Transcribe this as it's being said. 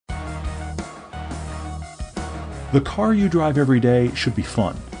The car you drive every day should be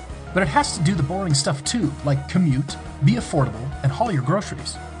fun. But it has to do the boring stuff too, like commute, be affordable, and haul your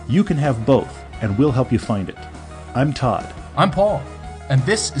groceries. You can have both, and we'll help you find it. I'm Todd. I'm Paul, and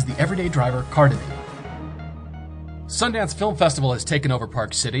this is the Everyday Driver Car Debate. Sundance Film Festival has taken over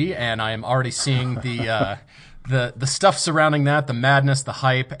Park City, and I am already seeing the stuff surrounding that, the madness, the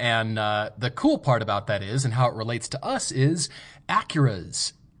hype, and the cool part about that is, and how it relates to us, is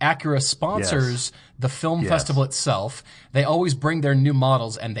Acura's. Acura sponsors the film festival itself. They always bring their new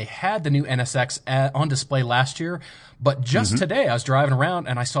models, and they had the new NSX on display last year. But just today, I was driving around,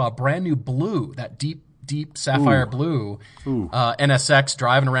 and I saw a brand new blue, that deep sapphire blue NSX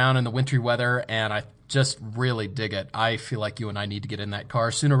driving around in the wintry weather, and I just really dig it. I feel like you and I need to get in that car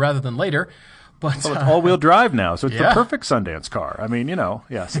sooner rather than later. But, well, it's all-wheel drive now, so it's the perfect Sundance car. I mean,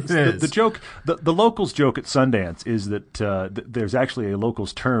 yes. The joke, the locals joke at Sundance is that there's actually a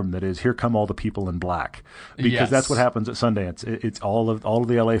locals term that is, here come all the people in black. Because that's what happens at Sundance. It's all of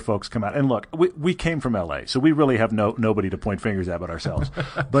the L.A. folks come out. And look, we came from L.A., so we really have nobody to point fingers at but ourselves.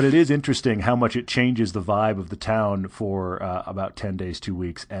 But it is interesting how much it changes the vibe of the town for about 10 days, 2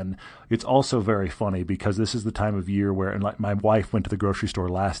 weeks. And it's also very funny because this is the time of year where, and like my wife went to the grocery store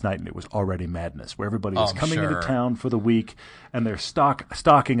last night and it was already madness, where everybody is coming into town for the week and they're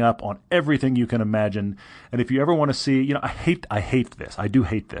stocking up on everything you can imagine. And if you ever want to see, I hate this. I do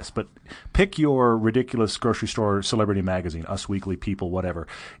hate this, but pick your ridiculous grocery store celebrity magazine, Us Weekly, People, whatever.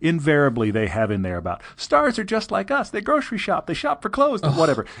 Invariably, they have in there about stars are just like us. They grocery shop. They shop for clothes,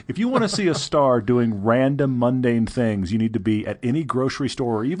 whatever. If you want to see a star doing random mundane things, you need to be at any grocery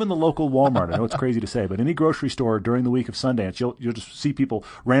store or even the local Walmart. I know it's crazy to say, but any grocery store during the week of Sundance, you'll just see people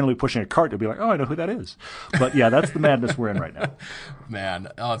randomly pushing a cart. You'll be like, oh, I know who that is. But yeah, that's the madness we're in right now. Man,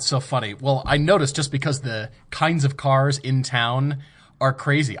 it's so funny. Well, I noticed just because the kinds of cars in town are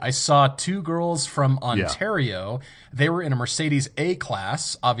crazy. I saw two girls from Ontario. They were in a Mercedes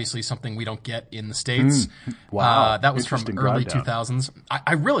A-Class, obviously something we don't get in the States. Wow. That was from early 2000s.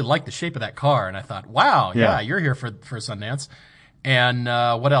 I really liked the shape of that car, and I thought, wow, you're here for Sundance. And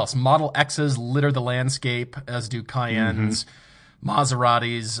what else? Model X's litter the landscape, as do Cayennes.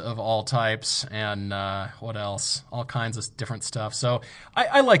 Maseratis of all types, and what else? All kinds of different stuff. So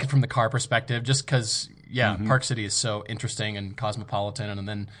I like it from the car perspective, just because, Park City is so interesting and cosmopolitan, and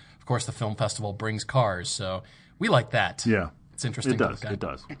then, of course, the film festival brings cars, so we like that. Yeah. It's interesting. It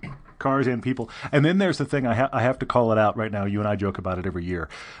does. Cars and people. And then there's the thing, I have to call it out right now. You and I joke about it every year.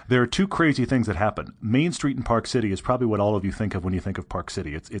 There are two crazy things that happen. Main Street in Park City is probably what all of you think of when you think of Park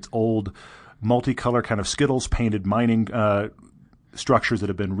City. It's old, multicolor, kind of Skittles painted mining structures that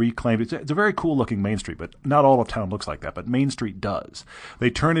have been reclaimed. It's a very cool looking Main Street, but not all of town looks like that. But Main Street does. They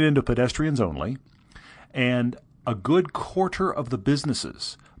turn it into pedestrians only, and a good quarter of the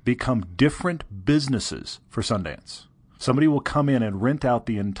businesses become different businesses for Sundance. Somebody will come in and rent out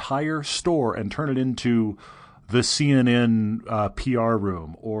the entire store and turn it into the CNN PR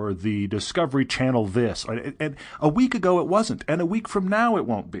room or the Discovery Channel this. And a week ago it wasn't, and a week from now it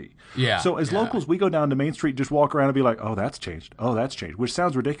won't be. Yeah. So as locals, we go down to Main Street, just walk around and be like, oh, that's changed. Oh, that's changed, which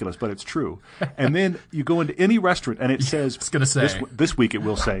sounds ridiculous, but it's true. And then you go into any restaurant and it says, I was gonna say. This week it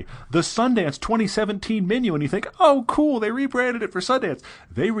will say, the Sundance 2017 menu. And you think, oh, cool, they rebranded it for Sundance.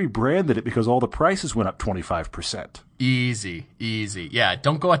 They rebranded it because all the prices went up 25%. Easy. Yeah,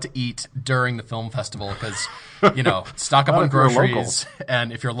 don't go out to eat during the film festival because, stock up on groceries.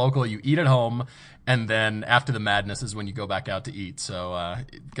 And if you're local, you eat at home. And then after the madness is when you go back out to eat. So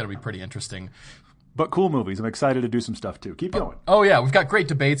it's going to be pretty interesting. But cool movies. I'm excited to do some stuff, too. Keep going. Oh, yeah. We've got great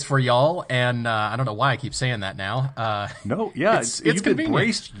debates for y'all. And I don't know why I keep saying that now. It's convenient.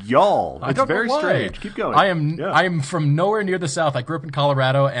 Embraced y'all. I don't know very why. Strange. Keep going. I am from nowhere near the South. I grew up in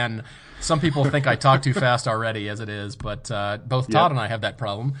Colorado, and some people think I talk too fast already as it is. But both Todd and I have that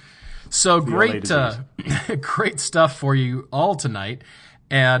problem. So great stuff for you all tonight.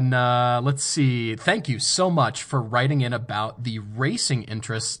 And let's see. Thank you so much for writing in about the racing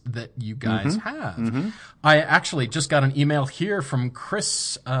interests that you guys have. I actually just got an email here from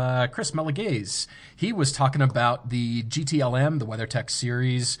Chris Melagaze. He was talking about the GTLM, the WeatherTech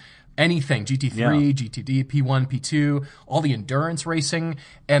series, anything, GT3, GTD, P1, P2, all the endurance racing.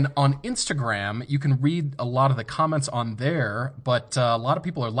 And on Instagram, you can read a lot of the comments on there, but a lot of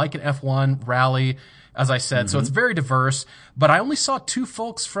people are liking F1, rally, as I said. So it's very diverse. But I only saw two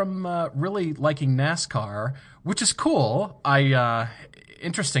folks from really liking NASCAR, which is cool.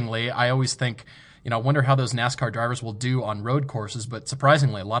 Interestingly, I always think, I wonder how those NASCAR drivers will do on road courses. But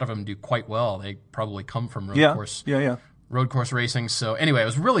surprisingly, a lot of them do quite well. They probably come from road course road course racing. So anyway, it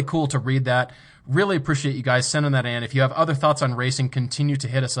was really cool to read that. Really appreciate you guys sending that in. If you have other thoughts on racing, continue to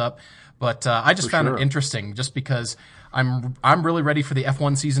hit us up. But I just found it interesting just because I'm really ready for the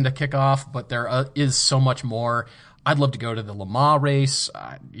F1 season to kick off, but there is so much more. I'd love to go to the Le Mans race.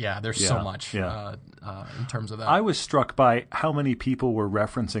 There's so much in terms of that. I was struck by how many people were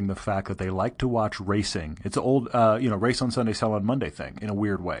referencing the fact that they like to watch racing. It's an old, race on Sunday, sell on Monday thing in a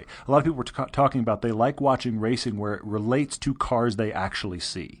weird way. A lot of people were talking about they like watching racing where it relates to cars they actually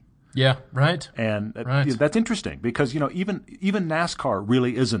see. Yeah, right. And that's interesting because, even NASCAR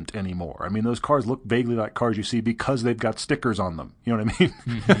really isn't anymore. I mean, those cars look vaguely like cars you see because they've got stickers on them. You know what I mean?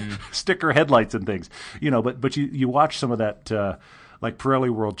 Mm-hmm. Sticker headlights and things. But you watch some of that, like Pirelli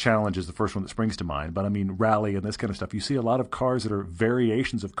World Challenge is the first one that springs to mind. But I mean, rally and this kind of stuff. You see a lot of cars that are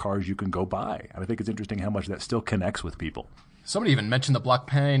variations of cars you can go buy. And I think it's interesting how much that still connects with people. Somebody even mentioned the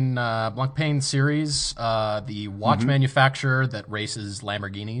Blancpain series, the watch manufacturer that races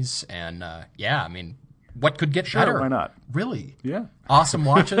Lamborghinis. And I mean, what could get better? Why not? Really? Yeah. Awesome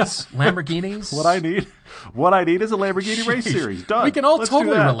watches, Lamborghinis. What I need is a Lamborghini race series. Done. We can all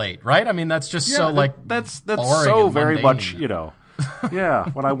totally relate, right? I mean, that's just that's so very much, Yeah,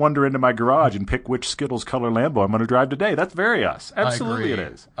 when I wander into my garage and pick which Skittles color Lambo I'm going to drive today, that's very us. Absolutely, it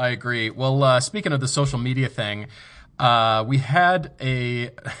is. I agree. Well, speaking of the social media thing. We had a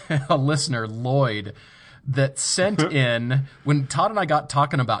listener, Lloyd, that sent in, when Todd and I got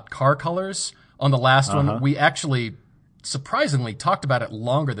talking about car colors on the last one, we actually surprisingly talked about it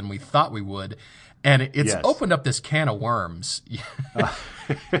longer than we thought we would. And it's opened up this can of worms.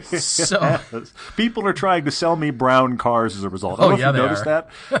 So people are trying to sell me brown cars as a result. I don't know if you noticed that.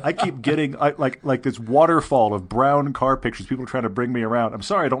 I keep getting like this waterfall of brown car pictures. People are trying to bring me around. I'm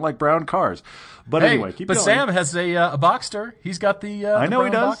sorry, I don't like brown cars. But anyway, keep going. But Sam has a Boxster. He's got the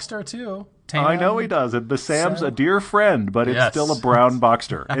brown Boxster too. Tan. I know he does. And the Sam's a dear friend, but it's still a brown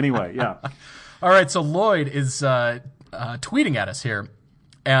Boxster. Anyway, yeah. All right, so Lloyd is tweeting at us here.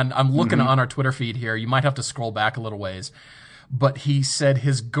 And I'm looking on our Twitter feed here. You might have to scroll back a little ways. But he said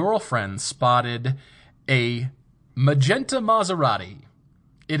his girlfriend spotted a magenta Maserati.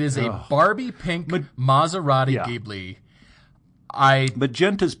 It is a Barbie pink Maserati Ghibli.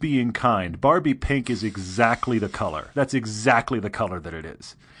 Magenta's being kind. Barbie pink is exactly the color. That's exactly the color that it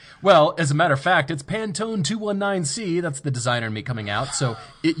is. Well, as a matter of fact, it's Pantone 219C. That's the designer in me coming out. So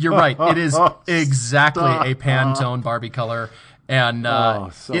you're right. It is exactly a Pantone Barbie color. And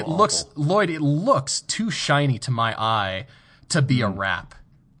it looks, Lloyd, it looks too shiny to my eye to be a wrap.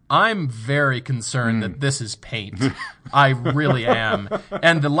 I'm very concerned that this is paint. I really am.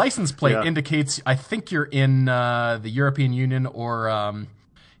 And the license plate indicates, I think you're in the European Union or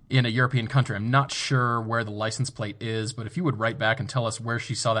in a European country. I'm not sure where the license plate is, but if you would write back and tell us where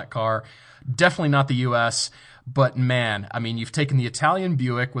she saw that car, definitely not the U.S., but man, I mean, you've taken the Italian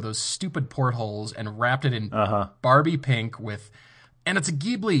Buick with those stupid portholes and wrapped it in Barbie pink and it's a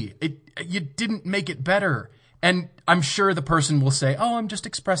Ghibli. You didn't make it better. And I'm sure the person will say, "Oh, I'm just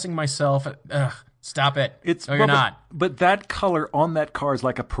expressing myself." Stop it. You're not. But that color on that car is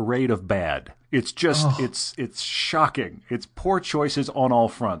like a parade of bad. It's just, it's shocking. It's poor choices on all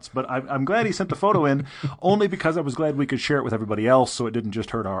fronts. But I'm glad he sent the photo in, only because I was glad we could share it with everybody else, so it didn't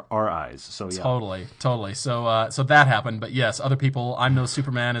just hurt our eyes. So yeah, totally. So that happened. But yes, other people. I'm No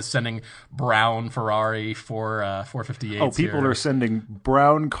Superman is sending brown Ferrari for 458. Oh, people are sending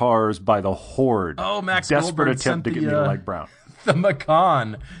brown cars by the horde. Oh, Max desperate Goldberg attempt to get me to like brown. The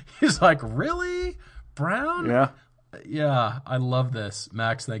Macan. He's like, really? Brown? Yeah, I love this.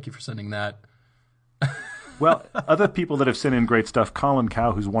 Max, thank you for sending that. Well, other people that have sent in great stuff. Colin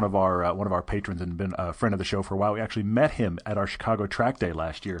Cow, who's one of our patrons and been a friend of the show for a while. We actually met him at our Chicago Track Day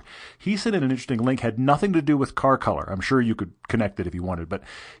last year. He sent in an interesting link. Had nothing to do with car color. I'm sure you could connect it if you wanted, but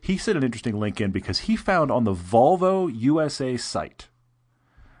he sent an interesting link in because he found on the Volvo USA site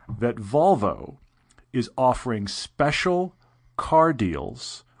that Volvo is offering special car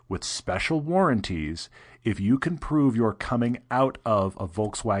deals with special warranties if you can prove you're coming out of a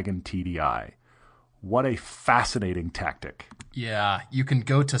Volkswagen TDI. What a fascinating tactic. Yeah, you can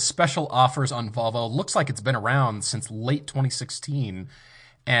go to special offers on Volvo. Looks like it's been around since late 2016,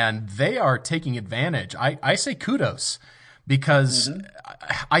 and they are taking advantage. I say kudos because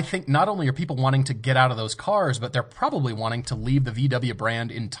I think not only are people wanting to get out of those cars, but they're probably wanting to leave the VW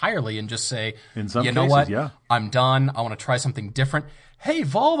brand entirely and just say, in some you know cases, what, I'm done. I want to try something different. Hey,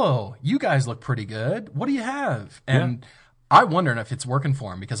 Volvo, you guys look pretty good. What do you have? And I wonder if it's working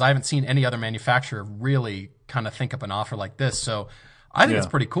for them because I haven't seen any other manufacturer really kind of think up an offer like this. So I think it's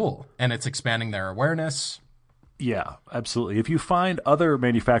pretty cool, and it's expanding their awareness. Yeah, absolutely. If you find other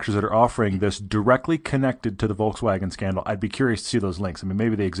manufacturers that are offering this directly connected to the Volkswagen scandal, I'd be curious to see those links. I mean,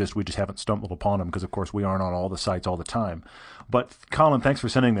 maybe they exist. We just haven't stumbled upon them because, of course, we aren't on all the sites all the time. But, Colin, thanks for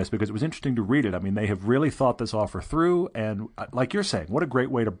sending this because it was interesting to read it. I mean, they have really thought this offer through. And like you're saying, what a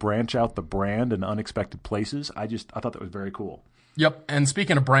great way to branch out the brand in unexpected places. I thought that was very cool. Yep. And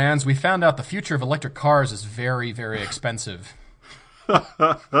speaking of brands, we found out the future of electric cars is very, very expensive.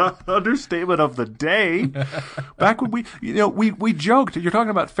 Understatement of the day. Back when we joked, you're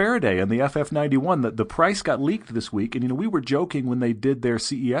talking about Faraday and the FF91, that the price got leaked this week. And, we were joking when they did their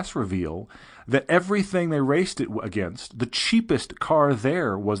CES reveal that everything they raced it against, the cheapest car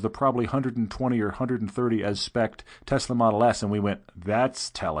there was the probably 120 or 130 as spec'd Tesla Model S. And we went, that's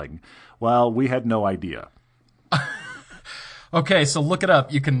telling. Well, we had no idea. Okay, so look it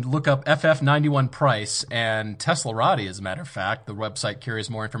up. You can look up FF91 price and Teslarati, as a matter of fact. The website carries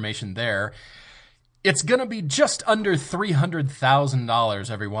more information there. It's going to be just under $300,000,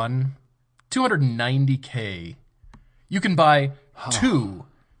 everyone. $290K. You can buy two,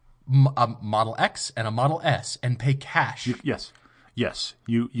 a Model X and a Model S, and pay cash. Yes.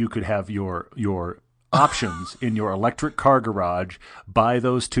 You could have your options in your electric car garage, buy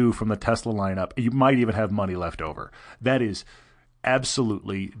those two from the Tesla lineup. You might even have money left over. That is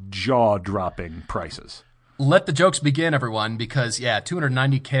absolutely jaw-dropping prices. Let the jokes begin, everyone, because,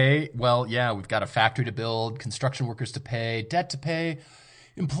 $290K, well, we've got a factory to build, construction workers to pay, debt to pay,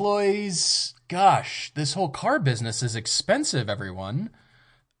 employees. Gosh, this whole car business is expensive, everyone.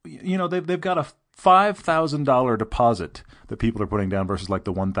 They've got a $5,000 deposit that people are putting down versus like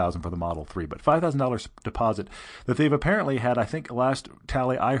the $1,000 for the Model 3, but $5,000 deposit that they've apparently had. I think last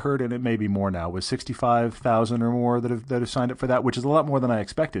tally I heard, and it may be more now, was 65,000 or more that have signed up for that, which is a lot more than I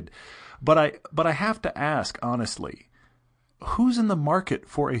expected. But I have to ask honestly, who's in the market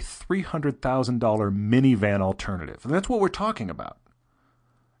for a $300,000 minivan alternative? And that's what we're talking about.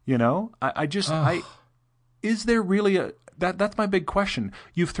 Is there really a That's my big question.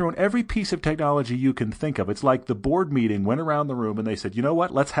 You've thrown every piece of technology you can think of. It's like the board meeting went around the room and they said, you know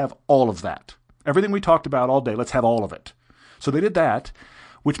what? Let's have all of that. Everything we talked about all day, let's have all of it. So they did that,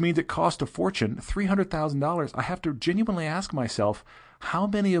 which means it cost a fortune, $300,000. I have to genuinely ask myself, how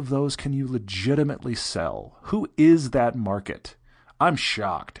many of those can you legitimately sell? Who is that market? I'm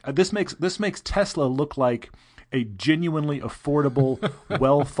shocked. This makes Tesla look like a genuinely affordable,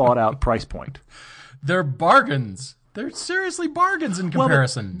 well thought out price point. They're bargains. They're seriously bargains in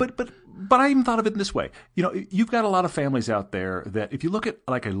comparison. Well, but I even thought of it in this way. You've got a lot of families out there that if you look at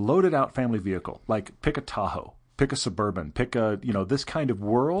like a loaded out family vehicle, like pick a Tahoe, pick a Suburban, pick a, this kind of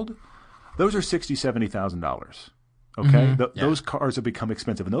world, those are $60,000, $70,000. Okay? Mm-hmm. Those cars have become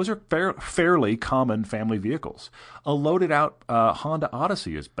expensive, and those are fairly common family vehicles. A loaded out Honda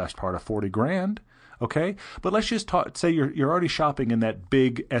Odyssey is best part of $40,000. Okay, but let's just say you're already shopping in that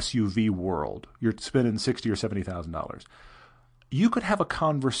big SUV world. You're spending $60,000 or $70,000. You could have a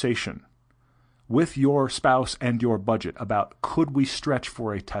conversation with your spouse and your budget about, could we stretch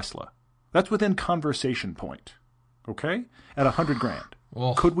for a Tesla? That's within conversation point. Okay, at $100,000,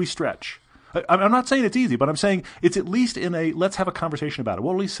 oh. Could we stretch? I'm not saying it's easy, but I'm saying it's at least in a let's have a conversation about it.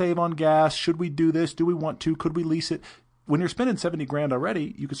 What'll we save on gas? Should we do this? Do we want to? Could we lease it? When you're spending $70,000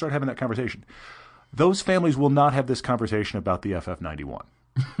 already, you can start having that conversation. Those families will not have this conversation about the FF91.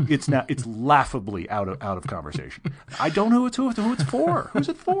 It's laughably out of conversation. I don't know who it's for. Who's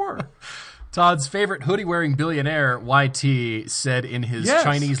it for? Todd's favorite hoodie-wearing billionaire, YT, said in his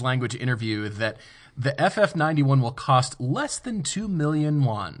Chinese language interview that the FF91 will cost less than 2 million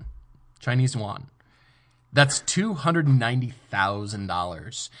won, Chinese yuan. That's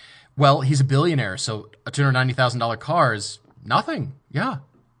 $290,000. Well, he's a billionaire, so a $290,000 car is nothing. Yeah,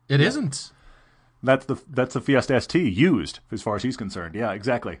 it isn't. That's the Fiesta ST used, as far as he's concerned. Yeah,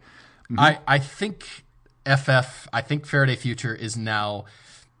 exactly. Mm-hmm. I think Faraday Future is now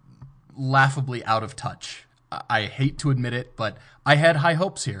laughably out of touch. I hate to admit it, but I had high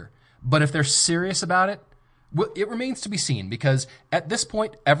hopes here. But if they're serious about it, it remains to be seen, because at this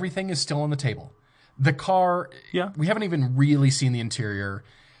point, everything is still on the table. The car, we haven't even really seen the interior.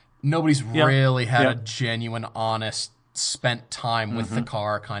 Nobody's really had a genuine, honest, spent time with the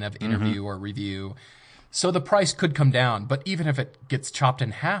car kind of interview or review. So the price could come down, but even if it gets chopped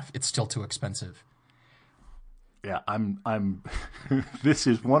in half, it's still too expensive. Yeah, I'm this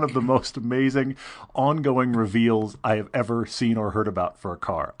is one of the most amazing ongoing reveals I have ever seen or heard about for a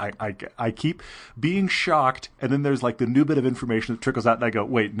car. I keep being shocked, and then there's like the new bit of information that trickles out, and I go,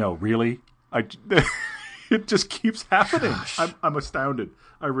 wait, no, really? It just keeps happening. I'm astounded.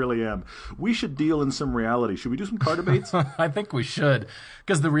 I really am. We should deal in some reality. Should we do some car debates? I think we should,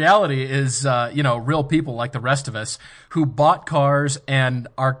 because the reality is, real people like the rest of us who bought cars and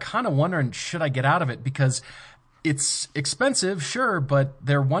are kind of wondering, should I get out of it? Because it's expensive, sure, but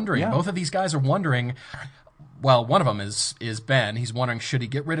they're wondering. Yeah. Both of these guys are wondering. Well, one of them is Ben. He's wondering, should he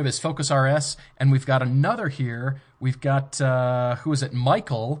get rid of his Focus RS? And we've got another here. We've got, who is it?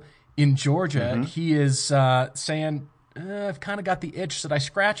 Michael in Georgia. Mm-hmm. He is saying, I've kind of got the itch. Should I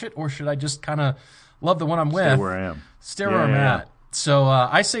scratch it, or should I just kind of love the one I'm with? Stay where I am. Stay where I'm at. So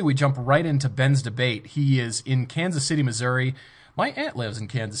I say we jump right into Ben's debate. He is in Kansas City, Missouri. My aunt lives in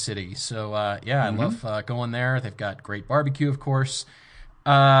Kansas City. So, I love going there. They've got great barbecue, of course.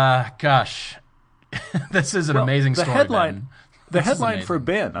 Gosh, this is an amazing story, Ben. The headline for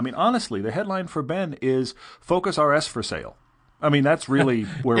Ben, I mean, honestly, the headline for Ben is Focus RS for sale. I mean, that's really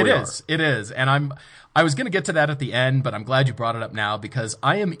where we are. It is. And I was going to get to that at the end, but I'm glad you brought it up now, because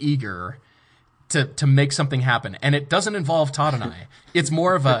I am eager to make something happen. And it doesn't involve Todd and I. It's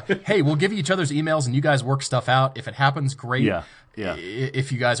more of a, hey, we'll give you each other's emails and you guys work stuff out. If it happens, great. Yeah.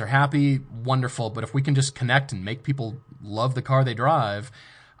 If you guys are happy, wonderful. But if we can just connect and make people love the car they drive,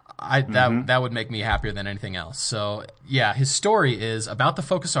 that would make me happier than anything else. So, yeah, his story is about the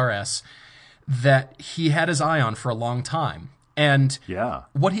Focus RS that he had his eye on for a long time. And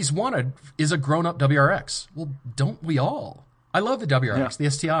what he's wanted is a grown-up WRX. Well, don't we all? I love the WRX, the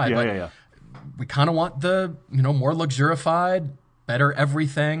STI, but we kind of want the, more luxurified, better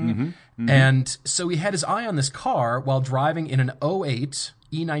everything. And so he had his eye on this car while driving in an '08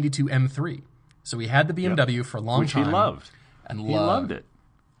 E92 M3. So he had the BMW for a long time. Which he loved. He loved it.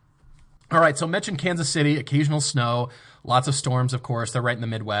 All right, so mentioned Kansas City, occasional snow, lots of storms, of course. They're right in the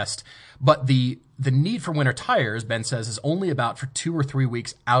Midwest. But the need for winter tires, Ben says, is only about for 2 or 3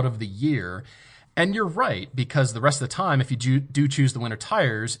 weeks out of the year. And you're right, because the rest of the time, if you do choose the winter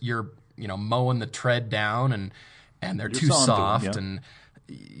tires, you're mowing the tread down and they're too soft and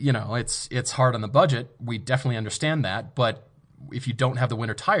it's hard on the budget. We definitely understand that. But if you don't have the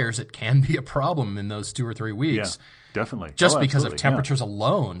winter tires, it can be a problem in those 2 or 3 weeks. Yeah. Definitely. Just because of temperatures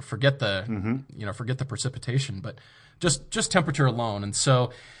alone. Forget the forget the precipitation, but just temperature alone. And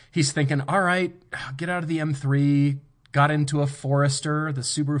so he's thinking, all right, get out of the M3, got into a Forester, the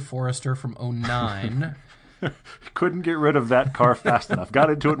Subaru Forester from '09. Couldn't get rid of that car fast enough. Got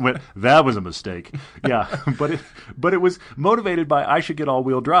into it and went, that was a mistake. Yeah, but it was motivated by I should get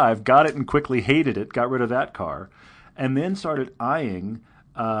all-wheel drive, got it and quickly hated it, got rid of that car, and then started eyeing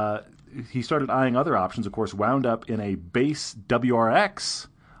other options, of course, wound up in a base WRX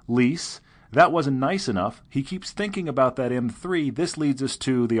lease. That wasn't nice enough. He keeps thinking about that M3. This leads us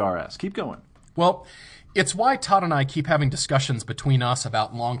to the RS. Keep going. Well, it's why Todd and I keep having discussions between us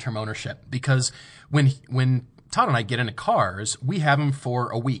about long-term ownership, because when Todd and I get into cars, we have them for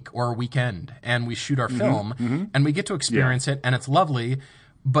a week or a weekend, and we shoot our film, and we get to experience it, and it's lovely,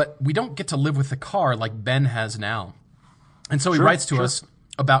 but we don't get to live with the car like Ben has now. And so he writes to us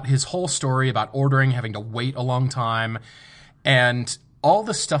about his whole story about ordering, having to wait a long time, and all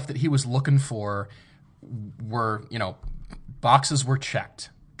the stuff that he was looking for were, boxes were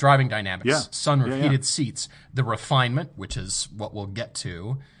checked. Driving dynamics, sunroof, heated seats, the refinement, which is what we'll get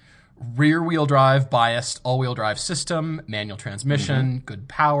to, rear-wheel drive, biased all-wheel drive system, manual transmission, good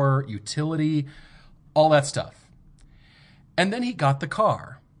power, utility, all that stuff. And then he got the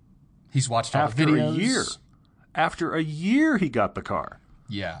car. He's watched all the videos. After a year, he got the car.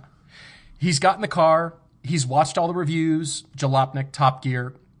 Yeah. He's gotten the car. He's watched all the reviews, Jalopnik, Top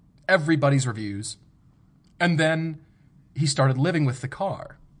Gear, everybody's reviews. And then he started living with the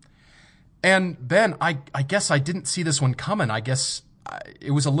car. And Ben, I guess I didn't see this one coming. I guess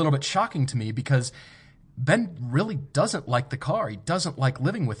it was a little bit shocking to me, because Ben really doesn't like the car. He doesn't like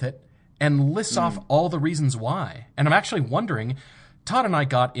living with it, and lists off all the reasons why. And I'm actually wondering, Todd and I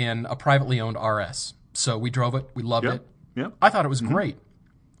got in a privately owned RS. So we drove it. We loved it. Yep. I thought it was great.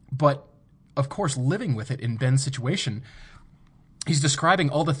 But, of course, living with it in Ben's situation, he's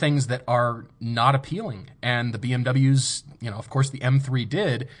describing all the things that are not appealing. And the BMWs, of course, the M3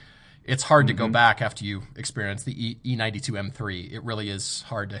 did. It's hard to go back after you experience the E92 M3. It really is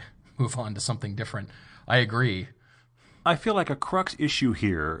hard to move on to something different. I agree. I feel like a crux issue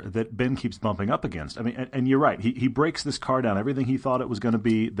here that Ben keeps bumping up against. I mean, and you're right. He breaks this car down, everything he thought it was going to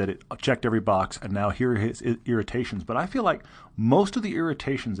be, that it checked every box, and now here are his irritations. But I feel like most of the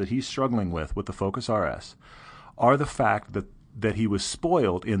irritations that he's struggling with the Focus RS are the fact that he was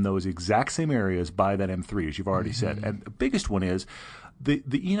spoiled in those exact same areas by that M3, as you've already said. And the biggest one is the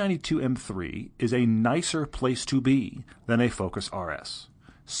E92 M3 is a nicer place to be than a Focus RS.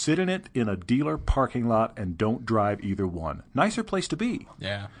 sit in it in a dealer parking lot and don't drive either one. Nicer place to be.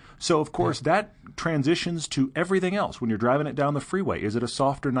 Yeah. So, of course, that transitions to everything else. When you're driving it down the freeway, is it a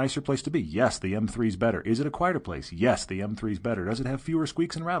softer, nicer place to be? Yes, the M3's better. Is it a quieter place? Yes, the M3's better. Does it have fewer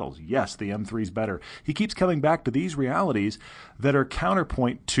squeaks and rattles? Yes, the M3's better. He keeps coming back to these realities that are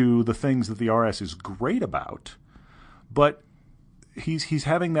counterpoint to the things that the RS is great about, but he's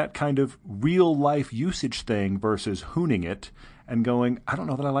having that kind of real-life usage thing versus hooning it and going, I don't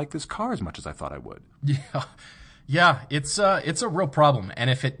know that I like this car as much as I thought I would. Yeah. Yeah, it's a real problem. And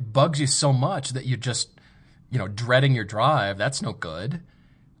if it bugs you so much that you're just, dreading your drive, that's no good.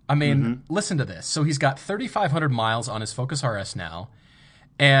 I mean, listen to this. So he's got 3,500 miles on his Focus RS now.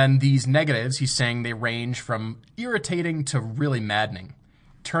 And these negatives, he's saying they range from irritating to really maddening.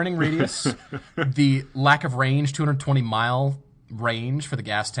 Turning radius, the lack of range, 220-mile range for the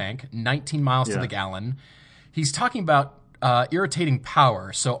gas tank, 19 miles to the gallon. He's talking about irritating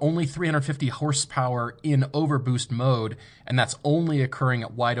power, so only 350 horsepower in overboost mode, and that's only occurring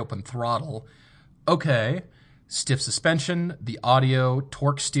at wide open throttle. Okay, stiff suspension, the audio,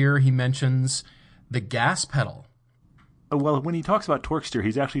 torque steer he mentions, the gas pedal. Well, when he talks about torque steer,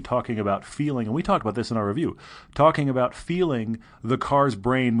 he's actually talking about feeling, and we talked about this in our review, talking about feeling the car's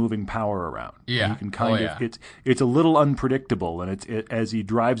brain moving power around. Yeah. You can kind of, it's a little unpredictable, and as he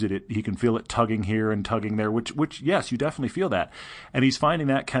drives it, he can feel it tugging here and tugging there, which yes, you definitely feel that. And he's finding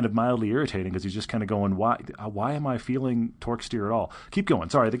that kind of mildly irritating because he's just kind of going, why am I feeling torque steer at all? Keep going.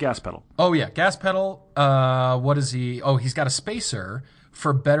 Sorry, the gas pedal. Oh, yeah, gas pedal. What is he? Oh, he's got a spacer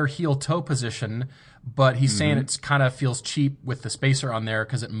for better heel toe position, but he's saying it kind of feels cheap with the spacer on there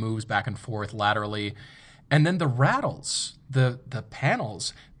because it moves back and forth laterally. And then the rattles, the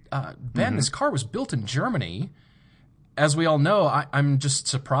panels. Ben, this car was built in Germany. As we all know, I'm just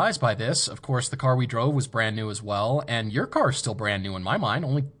surprised by this. Of course, the car we drove was brand new as well, and your car is still brand new in my mind,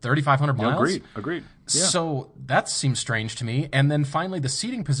 only 3,500 miles. Agreed. Yeah. So that seems strange to me. And then finally, the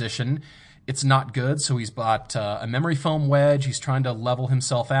seating position, it's not good. So he's bought a memory foam wedge. He's trying to level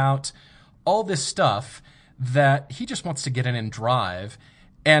himself out. All this stuff that he just wants to get in and drive.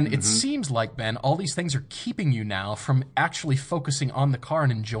 And it seems like, Ben, all these things are keeping you now from actually focusing on the car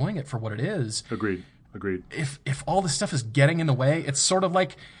and enjoying it for what it is. Agreed. If all this stuff is getting in the way, it's sort of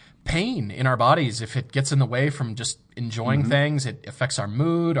like pain in our bodies. If it gets in the way from just enjoying things, it affects our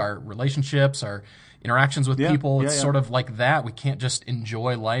mood, our relationships, our interactions with people. It's sort of like that. We can't just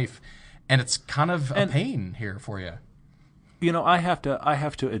enjoy life. And it's kind of a pain here for you. I have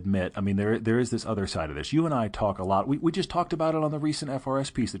to admit, I mean, there is this other side of this. You and I talk a lot. We just talked about it on the recent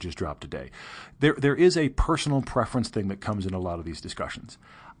FRS piece that just dropped today. There is a personal preference thing that comes in a lot of these discussions.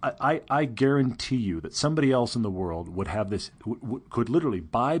 I guarantee you that somebody else in the world would have this, could literally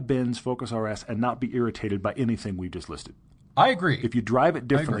buy Ben's Focus RS and not be irritated by anything we just listed. I agree. If you drive it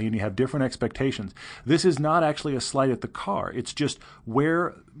differently and you have different expectations, this is not actually a slight at the car. It's just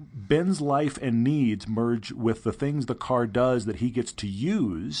where Ben's life and needs merge with the things the car does that he gets to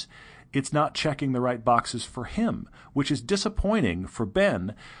use. It's not checking the right boxes for him, which is disappointing for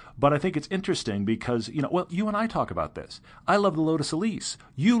Ben. But I think it's interesting because, you and I talk about this. I love the Lotus Elise.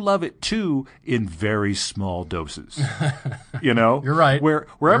 You love it too in very small doses. You're right.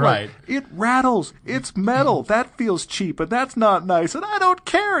 Wherever it rattles, it's metal. That feels cheap, and that's not nice, and I don't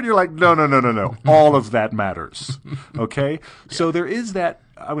care. And you're like, no. All of that matters. Okay? So there is that.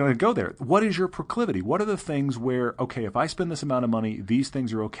 I'm going to go there. What is your proclivity? What are the things where, okay, if I spend this amount of money, these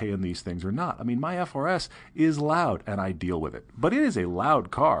things are okay and these things are not? I mean, my FRS is loud and I deal with it, but it is a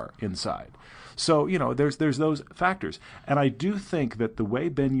loud car inside. So, there's those factors. And I do think that the way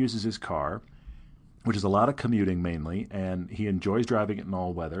Ben uses his car, which is a lot of commuting mainly, and he enjoys driving it in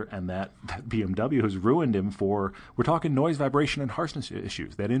all weather, and that BMW has ruined him for, we're talking noise, vibration, and harshness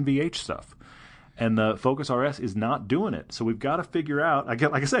issues, that NVH stuff. And the Focus RS is not doing it. So we've got to figure out, like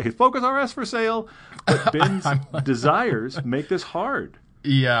I say, Focus RS for sale, but Ben's desires make this hard.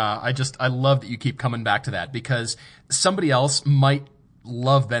 Yeah, I love that you keep coming back to that because somebody else might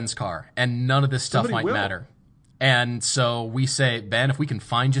love Ben's car and none of this stuff might matter. And so we say, Ben, if we can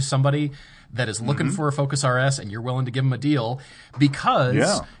find you somebody that is looking for a Focus RS and you're willing to give him a deal,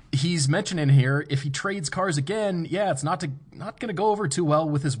 because he's mentioning here, if he trades cars again, it's not going to go over too well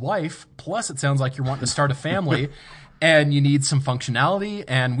with his wife. Plus, it sounds like you're wanting to start a family and you need some functionality,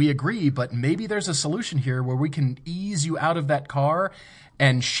 and we agree, but maybe there's a solution here where we can ease you out of that car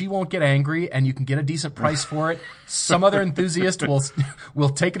and she won't get angry and you can get a decent price for it. Some other enthusiast will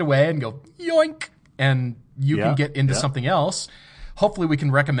take it away and go, yoink, and you can get into something else. Hopefully we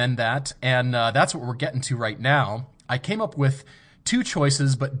can recommend that, and that's what we're getting to right now. I came up with two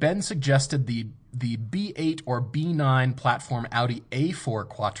choices, but Ben suggested the B8 or B9 platform Audi A4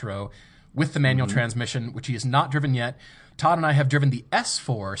 Quattro with the manual transmission, which he has not driven yet. Todd and I have driven the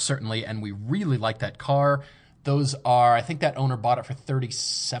S4, certainly, and we really like that car. Those are, I think that owner bought it for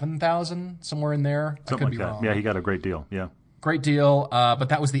 $37,000, somewhere in there. Something like that. Wrong. Yeah, he got a great deal. Yeah. Great deal, but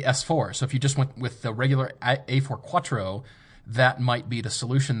that was the S4. So if you just went with the regular A4 Quattro, that might be the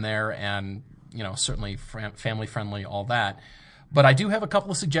solution there, and certainly family friendly, all that. But I do have a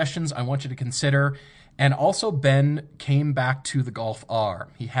couple of suggestions I want you to consider. And also, Ben came back to the Golf R.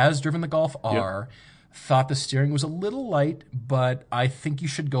 He has driven the Golf R. Thought the steering was a little light, but I think you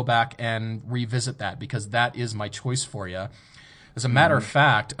should go back and revisit that, because that is my choice for you. As a matter of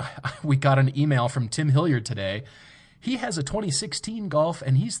fact, we got an email from Tim Hilliard today. He has a 2016 Golf,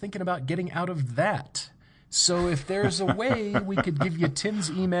 and he's thinking about getting out of that. So if there's a way we could give you Tim's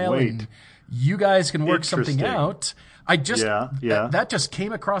email and you guys can work something out. That just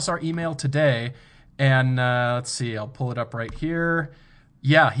came across our email today. And let's see, I'll pull it up right here.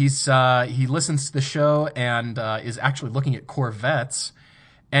 Yeah, he listens to the show and is actually looking at Corvettes.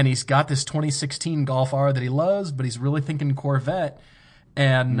 And he's got this 2016 Golf R that he loves, but he's really thinking Corvette.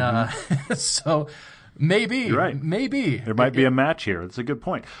 And so maybe, you're right. Maybe. There might be a match here. That's a good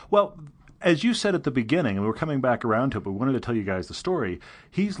point. Well, as you said at the beginning, and we're coming back around to it, but we wanted to tell you guys the story,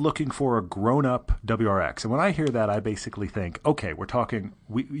 he's looking for a grown-up WRX. And when I hear that, I basically think, okay, we're talking,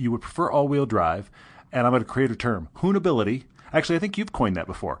 you would prefer all-wheel drive, and I'm going to create a term, hoonability. Actually, I think you've coined that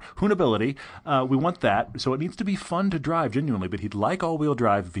before. Hoonability, we want that. So it needs to be fun to drive, genuinely, but he'd like all-wheel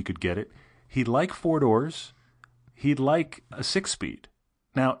drive if he could get it. He'd like 4 doors. He'd like a 6-speed.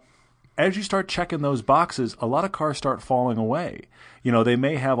 Now, as you start checking those boxes, a lot of cars start falling away. They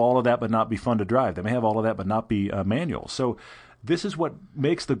may have all of that but not be fun to drive. They may have all of that but not be manual. So this is what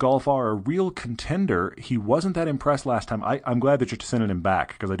makes the Golf R a real contender. He wasn't that impressed last time. I'm glad that you're sending him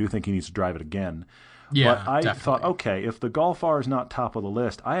back, because I do think he needs to drive it again. Yeah, but I definitely. thought, okay, if the Golf R is not top of the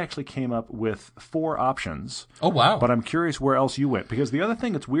list, I actually came up with 4 options. Oh, wow. But I'm curious where else you went, because the other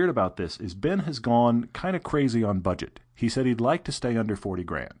thing that's weird about this is Ben has gone kind of crazy on budget. He said he'd like to stay under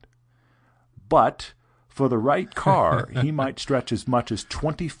 $40,000. But for the right car, he might stretch as much as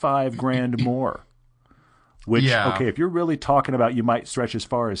 $25,000 more. Which, okay, if you're really talking about you might stretch as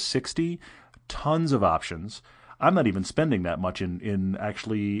far as 60, tons of options. I'm not even spending that much in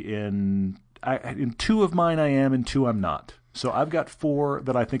 2 of mine I am, in 2 I'm not. So I've got 4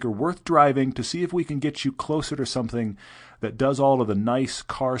 that I think are worth driving to see if we can get you closer to something that does all of the nice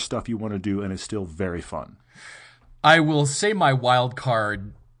car stuff you want to do and is still very fun. I will say my wild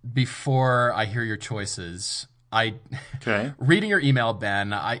card before I hear your choices. Reading your email,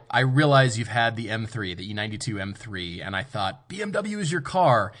 Ben, I realize you've had the M3, the E92 M3, and I thought BMW is your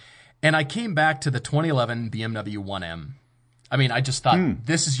car. And I came back to the 2011 BMW 1M. I mean, I just thought,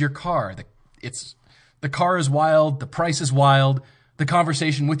 this is your car. The car is wild. The price is wild. The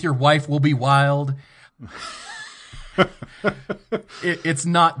conversation with your wife will be wild. It's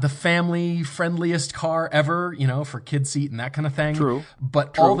not the family friendliest car ever, for kid seat and that kind of thing. True.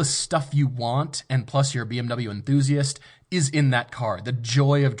 But all the stuff you want, and plus you're a BMW enthusiast, is in that car. The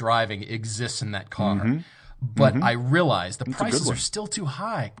joy of driving exists in that car. But I realize the prices are still too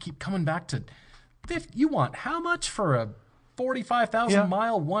high. Keep coming back to, you want how much for a 45,000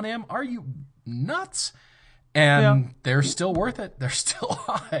 mile 1M? Are you nuts? And they're still worth it. They're still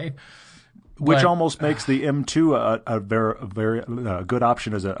high. Which almost makes the M2 a very good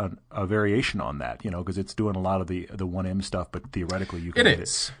option as a variation on that, because it's doing a lot of the 1M stuff, but theoretically you can get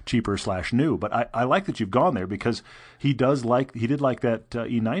it cheaper / new. But I like that you've gone there, because he did like that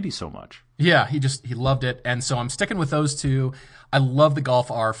E90 so much. Yeah, he loved it, and so I'm sticking with those 2. I love the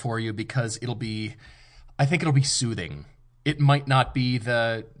Golf R for you because I think it'll be soothing. It might not be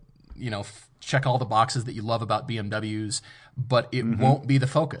the check all the boxes that you love about BMWs, but it won't be the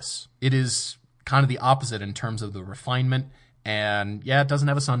focus. It is kind of the opposite in terms of the refinement. And it doesn't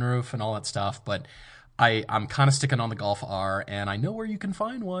have a sunroof and all that stuff, but I'm kind of sticking on the Golf R, and I know where you can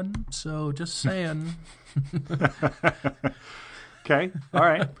find one. So just saying. Okay. All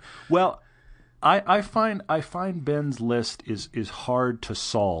right. Well, I find Ben's list is hard to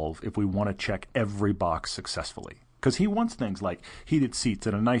solve if we want to check every box successfully. Because he wants things like heated seats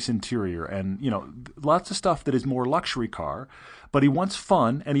and a nice interior and, lots of stuff that is more luxury car. But he wants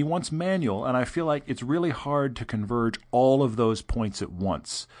fun and he wants manual. And I feel like it's really hard to converge all of those points at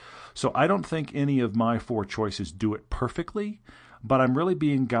once. So I don't think any of my 4 choices do it perfectly. But I'm really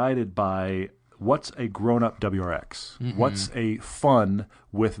being guided by what's a grown-up WRX? What's a fun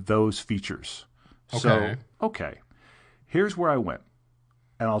with those features? Okay. So, here's where I went.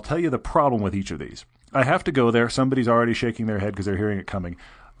 And I'll tell you the problem with each of these. I have to go there. Somebody's already shaking their head because they're hearing it coming.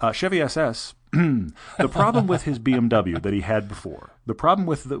 Chevy SS. The problem with his BMW that he had before, the problem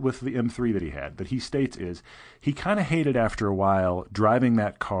with the M3 that he had, that he states is he kind of hated after a while driving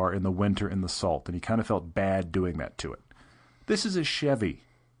that car in the winter in the salt, and he kind of felt bad doing that to it. This is a Chevy.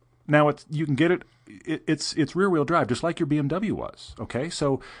 Now you can get it. It's rear wheel drive, just like your BMW was. Okay,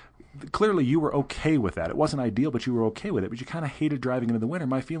 so clearly you were okay with that. It wasn't ideal, but you were okay with it. But you kind of hated driving into the winter.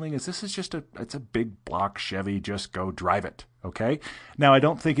 My feeling is this is just it's a big block Chevy. Just go drive it. Okay. Now I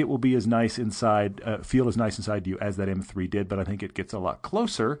don't think it will be as nice inside, feel as nice inside you as that M3 did, but I think it gets a lot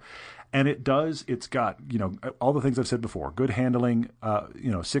closer. And it does. It's got all the things I've said before: good handling,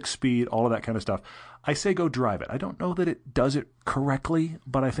 6-speed, all of that kind of stuff. I say go drive it. I don't know that it does it correctly,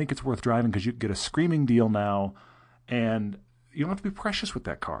 but I think it's worth driving because you get a screaming deal now, and you don't have to be precious with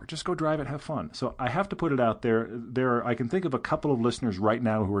that car. Just go drive it, have fun. So I have to put it out there. I can think of a couple of listeners right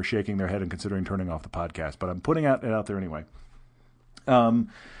now who are shaking their head and considering turning off the podcast, but I'm putting it out there anyway.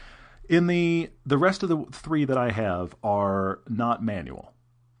 In the rest of the three that I have are not manual.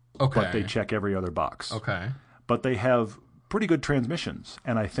 Okay. But they check every other box. Okay. But they have pretty good transmissions,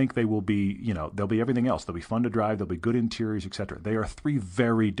 and I think they will be, they'll be everything else. They'll be fun to drive. They'll be good interiors, etc. They are three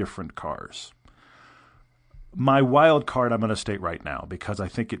very different cars. My wild card I'm going to state right now because I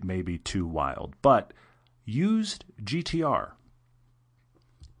think it may be too wild, but used GTR.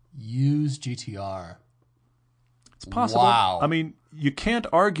 Used GTR. It's possible. Wow. I mean, you can't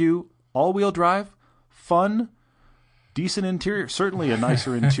argue all-wheel drive, fun, decent interior, certainly a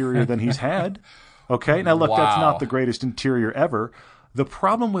nicer interior than he's had. Okay, now look, That's not the greatest interior ever. The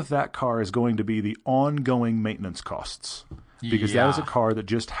problem with that car is going to be the ongoing maintenance costs. Because that is a car that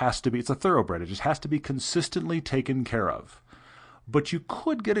just has to be, it's a thoroughbred. It just has to be consistently taken care of. But you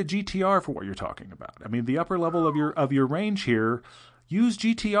could get a GTR for what you're talking about. I mean, the upper level of your range here, used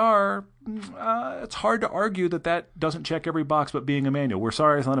GTR, it's hard to argue that doesn't check every box but being a manual. We're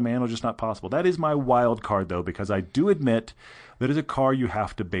sorry it's not a manual, just not possible. That is my wild card, though, because I do admit that is a car you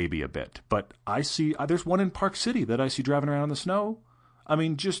have to baby a bit. But I see, there's one in Park City that I see driving around in the snow. I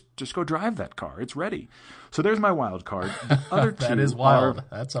mean, just go drive that car. It's ready. So there's my wild card. The other two that is wild.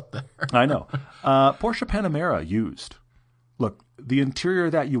 That's up there. I know. Porsche Panamera used. Look, the interior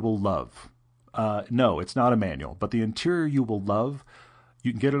that you will love. No, it's not a manual, but the interior you will love.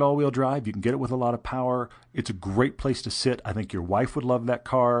 You can get it all-wheel drive. You can get it with a lot of power. It's a great place to sit. I think your wife would love that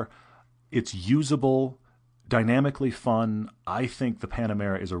car. It's usable, dynamically fun. I think the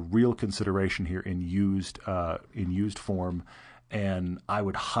Panamera is a real consideration here in used form. And I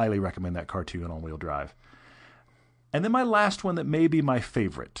would highly recommend that car to you in all-wheel drive. And then my last one that may be my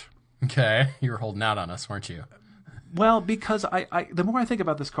favorite. Okay, you were holding out on us, weren't you? Well, because the more I think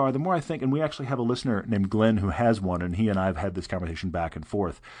about this car, the more I think, and we actually have a listener named Glenn who has one, and he and I have had this conversation back and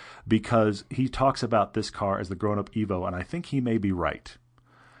forth, because he talks about this car as the grown-up Evo, and I think he may be right.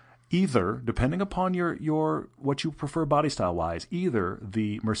 Either, depending upon your what you prefer body style-wise, either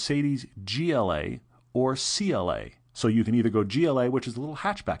the Mercedes GLA or CLA. So you can either go GLA, which is a little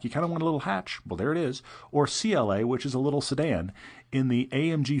hatchback. You kind of want a little hatch. Well, there it is. Or CLA, which is a little sedan in the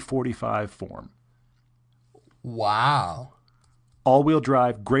AMG 45 form. Wow. All-wheel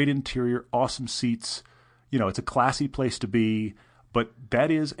drive, great interior, awesome seats. It's a classy place to be. But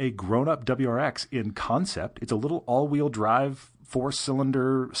that is a grown-up WRX in concept. It's a little all-wheel drive,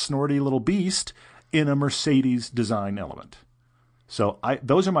 4-cylinder, snorty little beast in a Mercedes design element. So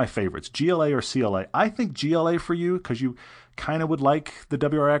those are my favorites, GLA or CLA. I think GLA for you because you kind of would like the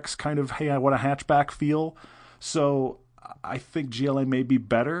WRX kind of, hey, I want a hatchback feel. So I think GLA may be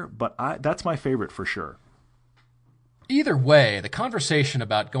better, but that's my favorite for sure. Either way, the conversation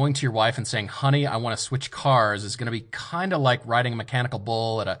about going to your wife and saying, honey, I want to switch cars is going to be kind of like riding a mechanical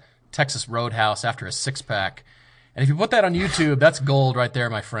bull at a Texas roadhouse after a six-pack. And if you put that on YouTube, that's gold right there,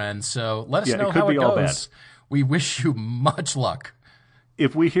 my friend. So let us know how it goes. We wish you much luck.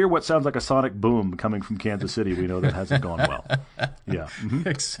 If we hear what sounds like a sonic boom coming from Kansas City, we know that hasn't gone well. Yeah. Mm-hmm.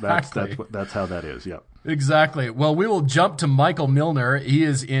 Exactly. That's how that is. Yeah. Exactly. Well, we will jump to Michael Milner. He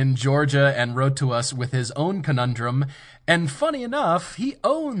is in Georgia and wrote to us with his own conundrum. And funny enough, he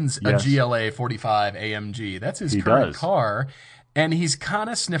owns a GLA 45 AMG. That's his current car. And he's kind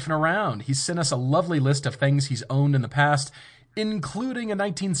of sniffing around. He sent us a lovely list of things he's owned in the past, including a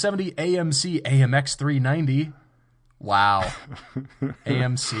 1970 AMC AMX 390. Wow.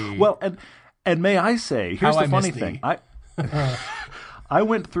 AMC. Well, and may I say, here's the funny thing. I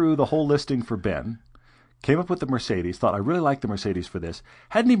went through the whole listing for Ben, came up with the Mercedes, thought I really liked the Mercedes for this.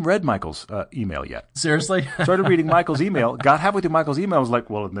 Hadn't even read Michael's email yet. Seriously? Started reading Michael's email, got halfway through Michael's email, I was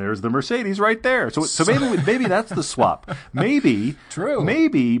like, well, there's the Mercedes right there. So maybe that's the swap. Maybe True.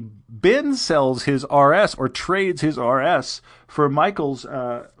 Maybe Ben sells his RS or trades his RS for Michael's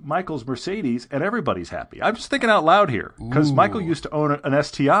Mercedes, and everybody's happy. I'm just thinking out loud here because Michael used to own an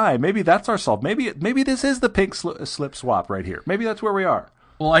STI. Maybe that's our solve. Maybe this is the pink slip swap right here. Maybe that's where we are.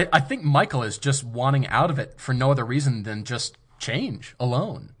 Well, I think Michael is just wanting out of it for no other reason than just change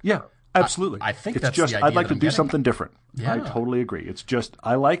alone. Yeah, absolutely. I think it's that's just the idea I'd like to do getting. something different. Yeah. I totally agree. It's just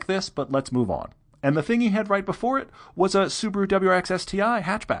I like this, but let's move on. And the thing he had right before it was a Subaru WRX STI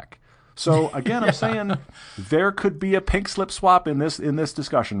hatchback. So again, I'm saying there could be a pink slip swap in this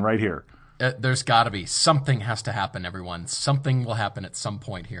discussion right here. There's got to be. Something has to happen, everyone. Something will happen at some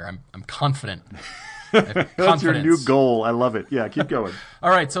point here. I'm confident. That's your new goal. I love it. Yeah, keep going. All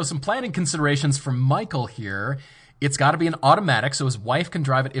right, so some planning considerations for Michael here. It's got to be an automatic, so his wife can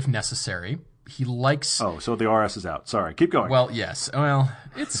drive it if necessary. He likes... Oh, so the RS is out. Sorry, keep going. Well, yes. Well,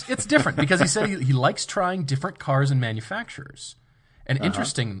 it's different because he said he likes trying different cars and manufacturers. And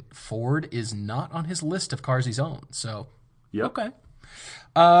interesting, Ford is not on his list of cars he's owned. So, okay.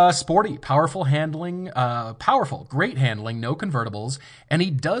 Sporty, powerful handling, great handling, no convertibles. And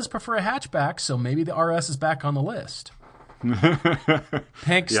he does prefer a hatchback, so maybe the RS is back on the list.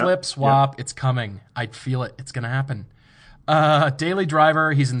 Pink slip swap, it's coming. I feel it. It's going to happen. Daily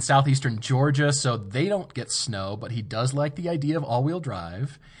driver, he's in southeastern Georgia, so they don't get snow, but he does like the idea of all-wheel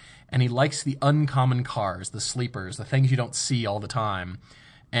drive. And he likes the uncommon cars, the sleepers, the things you don't see all the time,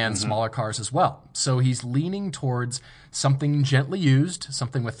 and smaller cars as well. So he's leaning towards something gently used,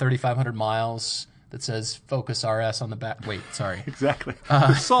 something with 3,500 miles that says Focus RS on the back. Wait, sorry. Exactly.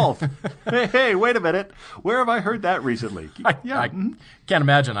 Solved. Hey, wait a minute. Where have I heard that recently? I can't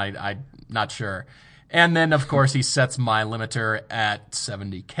imagine. I'm not sure. And then, of course, he sets my limiter at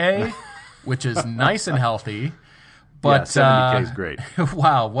 70K, which is nice and healthy. But 70K is great.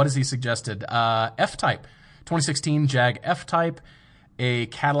 Wow, what has he suggested? F-Type, 2016 Jag F-Type, a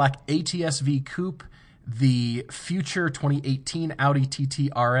Cadillac ATS-V Coupe, the future 2018 Audi TT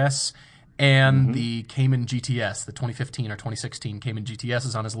RS, and the Cayman GTS, the 2015 or 2016 Cayman GTS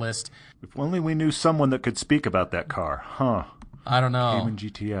is on his list. If only we knew someone that could speak about that car, huh? I don't know. Cayman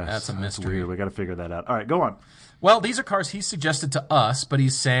GTS. That's a mystery. Weird. We got to figure that out. All right, go on. Well, these are cars he suggested to us, but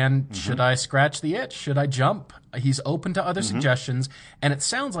he's saying, should I scratch the itch? Should I jump? He's open to other suggestions, and it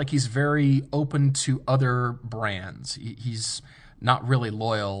sounds like he's very open to other brands. He's not really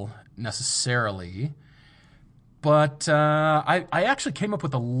loyal necessarily. But I actually came up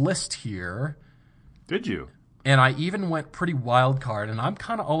with a list here. Did you? And I even went pretty wild card, and I'm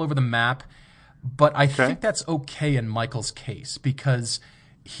kind of all over the map. But I think that's okay in Michael's case because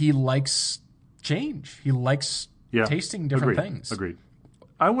he likes change. He likes tasting different things. Agreed.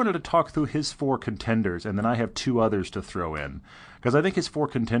 I wanted to talk through his 4 contenders, and then I have 2 others to throw in. Because I think his 4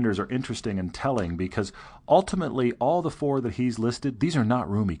 contenders are interesting and telling because ultimately all the 4 that he's listed, these are not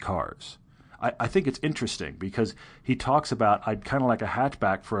roomy cars. I think it's interesting because he talks about I'd kind of like a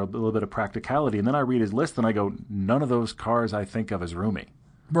hatchback for a little bit of practicality, and then I read his list and I go, none of those cars I think of as roomy.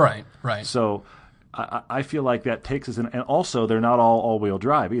 Right. So I feel like that takes us in, and also they're not all-wheel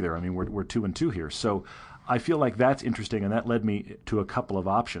drive either. I mean, we're 2 and 2 here. So I feel like that's interesting, and that led me to a couple of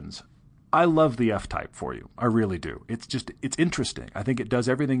options. I love the F-Type for you. I really do. It's interesting. I think it does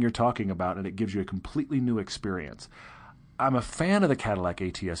everything you're talking about, and it gives you a completely new experience. I'm a fan of the Cadillac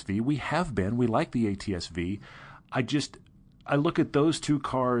ATS-V. We have been. We like the ATS-V. I look at those 2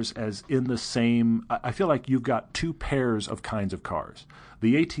 cars as in the same. I feel like you've got 2 pairs of kinds of cars.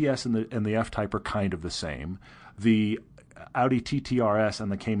 The ATS and the F-Type are kind of the same. The Audi TT-RS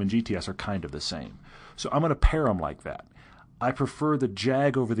and the Cayman GTS are kind of the same. So I'm going to pair them like that. I prefer the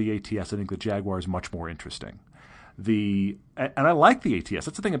Jag over the ATS. I think the Jaguar is much more interesting. And I like the ATS.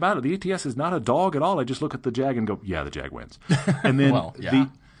 That's the thing about it. The ATS is not a dog at all. I just look at the Jag and go, yeah, the Jag wins. And then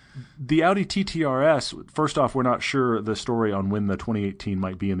the Audi TT-RS, first off, we're not sure the story on when the 2018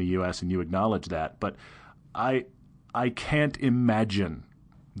 might be in the U.S., and you acknowledge that. But I can't imagine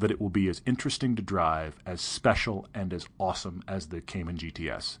that it will be as interesting to drive, as special, and as awesome as the Cayman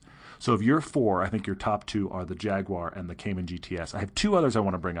GTS. So of your 4, I think your top 2 are the Jaguar and the Cayman GTS. I have 2 others I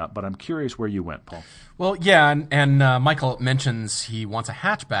want to bring up, but I'm curious where you went, Paul. Well, yeah, and Michael mentions he wants a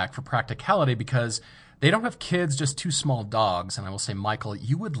hatchback for practicality because they don't have kids, just 2 small dogs. And I will say, Michael,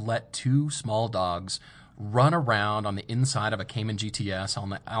 you would let 2 small dogs run around on the inside of a Cayman GTS on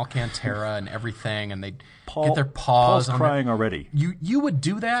the Alcantara and everything, and they'd get their paws Paul's on crying already. You would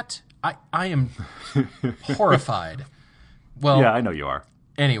do that? I am horrified. Well, yeah, I know you are.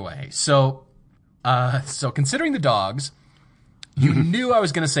 Anyway, so considering the dogs, you knew I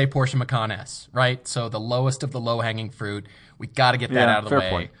was going to say Porsche Macan S, right? So the lowest of the low-hanging fruit. We got to get that out of the way.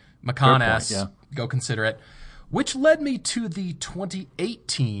 Point. Macan S, go consider it. Which led me to the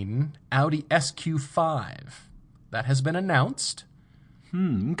 2018 Audi SQ5. That has been announced.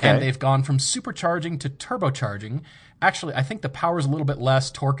 Okay. And they've gone from supercharging to turbocharging. Actually, I think the power is a little bit less.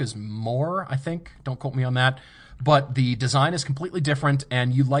 Torque is more, I think. Don't quote me on that. But the design is completely different,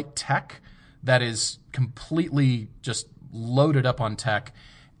 and you like tech that is completely just loaded up on tech.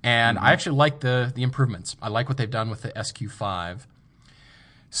 And I actually like the improvements. I like what they've done with the SQ5.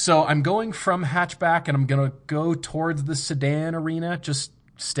 So I'm going from hatchback, and I'm going to go towards the sedan arena. Just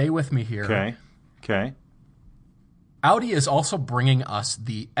stay with me here. Okay. Audi is also bringing us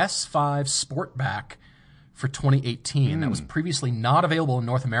the S5 Sportback for 2018. That was previously not available in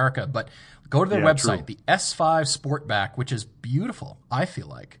North America, but go to their website, true. the S5 Sportback, which is beautiful, I feel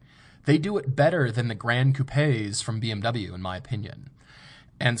like. They do it better than the Grand Coupes from BMW, in my opinion.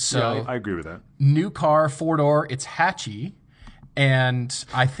 And so I agree with that. New car, four-door, it's hatchy, and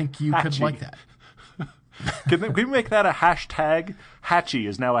I think you could like that. Can we make that a hashtag? Hatchy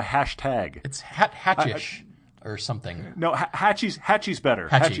is now a hashtag. It's hatchish. Or something. No, Hatchy's better.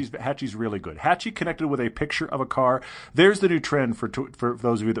 Hatchy's really good. Hatchy connected with a picture of a car. There's the new trend for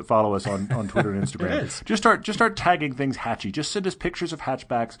those of you that follow us on Twitter and Instagram. It is. Just start tagging things Hatchy. Just send us pictures of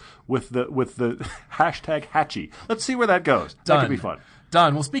hatchbacks with the hashtag Hatchy. Let's see where that goes. Done. That could be fun.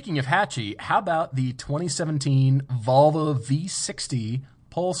 Done. Well, speaking of Hatchy, how about the 2017 Volvo V60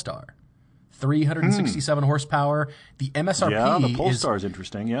 Polestar? 367 horsepower. The MSRP the Polestar is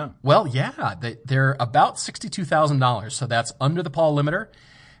interesting, yeah. Well, yeah. They're about $62,000, so that's under the Paul limiter.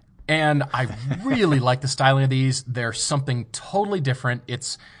 And I really like the styling of these. They're something totally different.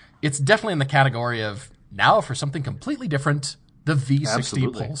 It's definitely in the category of, now for something completely different, the V60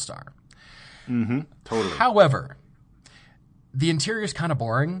 Absolutely. Polestar. Totally. However, the interior is kind of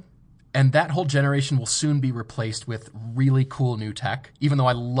boring. And that whole generation will soon be replaced with really cool new tech, even though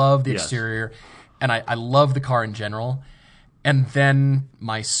I love the exterior and I love the car in general. And then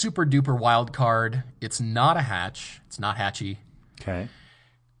my super duper wild card, it's not a hatch. It's not hatchy. Okay.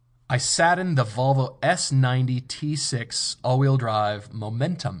 I sat in the Volvo S90 T6 all-wheel drive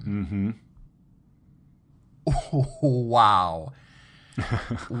Momentum. Oh, wow.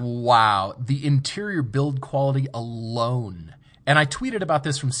 Wow. The interior build quality alone. And I tweeted about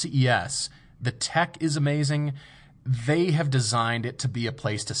this from CES. The tech is amazing. They have designed it to be a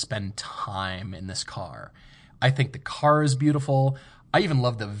place to spend time in this car. I think the car is beautiful. I even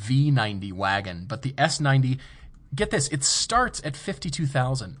love the V90 wagon. But the S90, get this, it starts at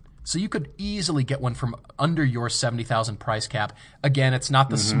 $52,000. So you could easily get one from under your $70,000 price cap. Again, it's not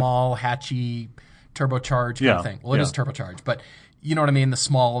the small, hatchy, turbocharged kind of thing. Well, it is turbocharged. But you know what I mean? The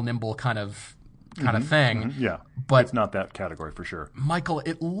small, nimble kind of thing. Yeah, but it's not that category for sure. Michael,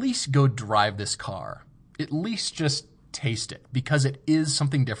 at least go drive this car. At least just taste it, because it is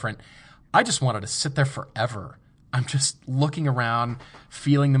something different. I just wanted to sit there forever. I'm just looking around,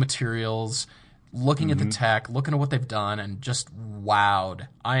 feeling the materials, looking at the tech, looking at what they've done, and just wowed.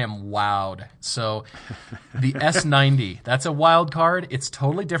 I am wowed. So the S90, that's a wild card. It's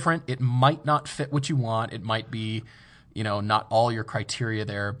totally different. It might not fit what you want. It might be, not all your criteria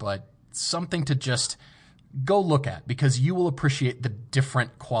there, but something to just go look at, because you will appreciate the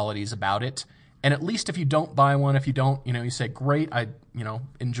different qualities about it. And at least if you don't buy one, if you don't, you say, great, I,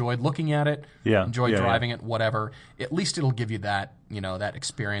 enjoyed looking at it, enjoyed driving it, whatever. At least it'll give you that, that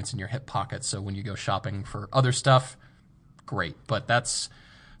experience in your hip pocket. So when you go shopping for other stuff, great. But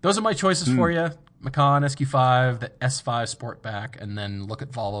those are my choices for you. Macan, SQ5, the S5 Sportback, and then look at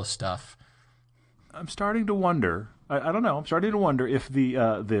Volvo stuff. I'm starting to wonder. I don't know. I'm starting to wonder if the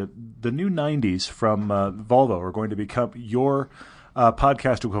new 90s from Volvo are going to become your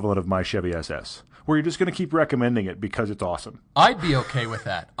podcast equivalent of my Chevy SS, where you're just going to keep recommending it because it's awesome. I'd be okay with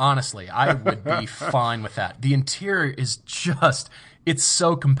that. Honestly, I would be fine with that. The interior is it's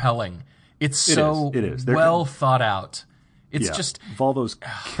so compelling. It is. Well thought out. It's just Volvo's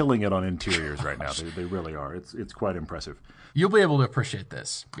killing it on interiors right now. They really are. It's quite impressive. You'll be able to appreciate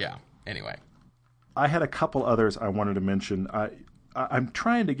this. Yeah. Anyway. I had a couple others I wanted to mention. I'm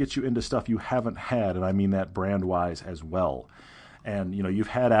trying to get you into stuff you haven't had, and I mean that brand-wise as well. And, you've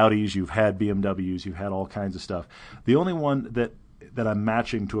had Audis, you've had BMWs, you've had all kinds of stuff. The only one that I'm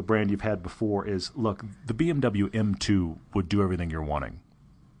matching to a brand you've had before is, look, the BMW M2 would do everything you're wanting.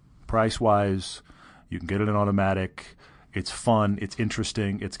 Price-wise, you can get it in automatic. It's fun. It's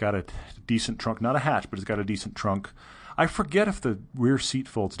interesting. It's got a decent trunk. Not a hatch, but it's got a decent trunk. I forget if the rear seat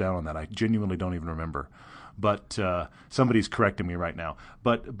folds down on that. I genuinely don't even remember. But somebody's correcting me right now.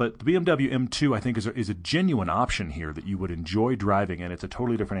 But the BMW M2, I think, is a genuine option here that you would enjoy driving, and it's a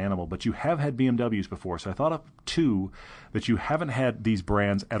totally different animal. But you have had BMWs before, so I thought of two that you haven't had these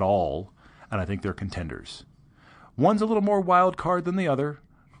brands at all, and I think they're contenders. One's a little more wild card than the other,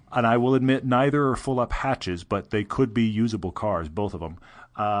 and I will admit neither are full-up hatches, but they could be usable cars, both of them.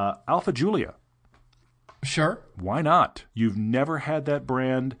 Alfa Giulia. Sure. Why not? You've never had that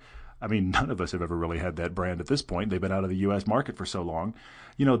brand. I mean, none of us have ever really had that brand at this point. They've been out of the U.S. market for so long.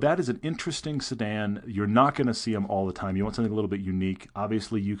 That is an interesting sedan. You're not going to see them all the time. You want something a little bit unique.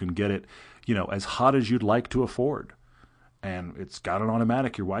 Obviously, you can get it, as hot as you'd like to afford. And it's got an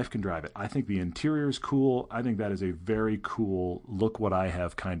automatic. Your wife can drive it. I think the interior is cool. I think that is a very cool, look what I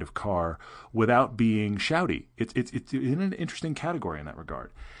have kind of car without being shouty. It's in an interesting category in that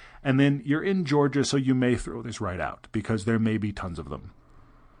regard. And then you're in Georgia, so you may throw this right out because there may be tons of them.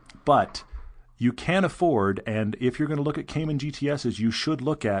 But you can afford, and if you're going to look at Cayman GTSs, you should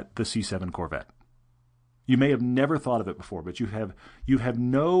look at the C7 Corvette. You may have never thought of it before, but you have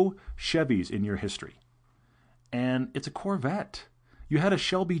no Chevys in your history. And it's a Corvette. You had a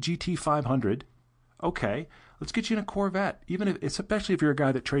Shelby GT500. Okay, let's get you in a Corvette. Especially if you're a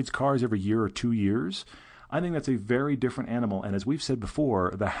guy that trades cars every year or 2 years, I think that's a very different animal. And as we've said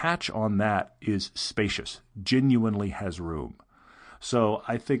before, the hatch on that is spacious, genuinely has room. So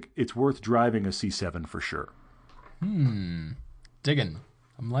I think it's worth driving a C7 for sure. Digging.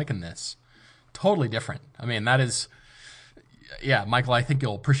 I'm liking this. Totally different. I mean, that is... Yeah, Michael, I think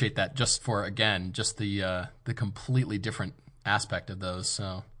you'll appreciate that just for, again, just the completely different aspect of those.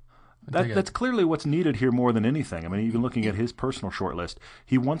 So that's clearly what's needed here more than anything. I mean, even looking at his personal short list,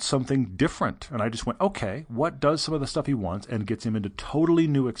 he wants something different. And I just went, okay, what does some of the stuff he wants and gets him into totally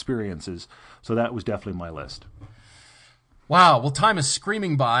new experiences? So that was definitely my list. Wow. Well, time is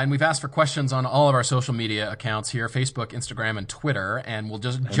screaming by, and we've asked for questions on all of our social media accounts here, Facebook, Instagram, and Twitter, and we'll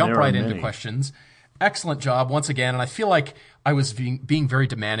just jump right into questions. Excellent job once again, and I feel like I was being very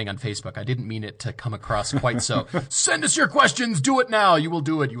demanding on Facebook. I didn't mean it to come across quite so. Send us your questions. Do it now. You will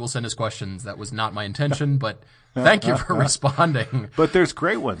do it. You will send us questions. That was not my intention, but thank you for responding. But there's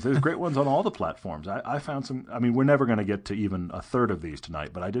great ones. There's great ones on all the platforms. I found some. I mean, we're never going to get to even a third of these tonight,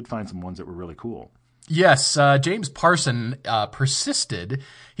 but I did find some ones that were really cool. Yes, James Parson persisted.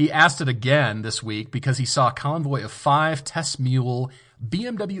 He asked it again this week because he saw a convoy of 5 test mule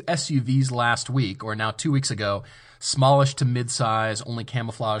BMW SUVs last week, or now 2 weeks ago, smallish to midsize, only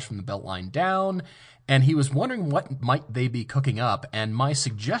camouflage from the belt line down, and he was wondering what might they be cooking up, and my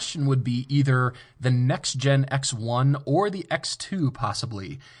suggestion would be either the next-gen X1 or the X2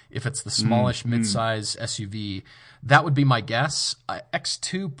 possibly, if it's the smallish midsize SUV. That would be my guess.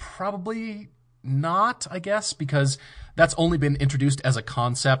 X2 probably not, I guess, because that's only been introduced as a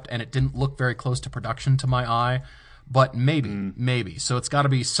concept, and it didn't look very close to production to my eye. But maybe. So it's got to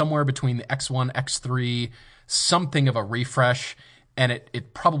be somewhere between the X1, X3, something of a refresh. And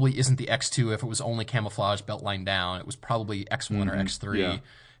it probably isn't the X2 if it was only camouflage belt line down. It was probably X1 or X3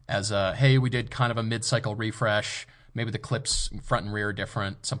 as hey, we did kind of a mid-cycle refresh. Maybe the clips front and rear are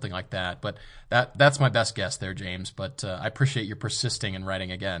different, something like that. But that's my best guess there, James. But I appreciate your persisting and writing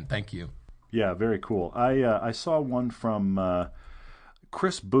again. Thank you. Yeah, very cool. I saw one from...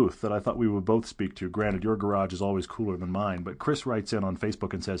 Chris Booth that I thought we would both speak to. Granted, your garage is always cooler than mine, but Chris writes in on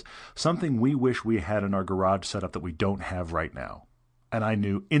Facebook and says, something we wish we had in our garage setup that we don't have right now. And I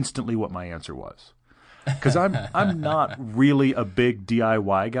knew instantly what my answer was. Because I'm not really a big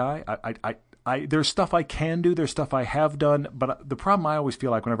DIY guy. There's stuff I can do, there's stuff I have done, but the problem I always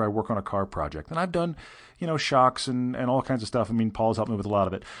feel like whenever I work on a car project, and I've done, shocks and all kinds of stuff. I mean, Paul's helped me with a lot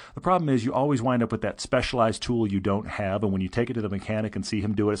of it. The problem is you always wind up with that specialized tool you don't have, and when you take it to the mechanic and see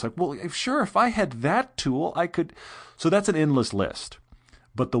him do it, it's like, well, sure, if I had that tool, I could. So that's an endless list.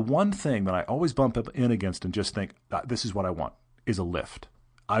 But the one thing that I always bump up in against and just think, this is what I want, is a lift.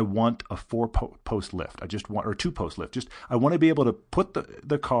 I want a 4-post lift. I just want, or 2-post lift. I want to be able to put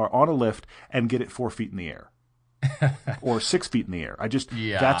the car on a lift and get it 4 feet in the air. Or 6 feet in the air.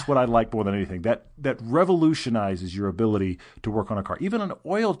 That's what I like more than anything. That revolutionizes your ability to work on a car. Even an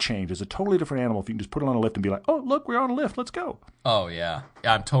oil change is a totally different animal if you can just put it on a lift and be like, oh, look, we're on a lift, let's go. Oh, yeah.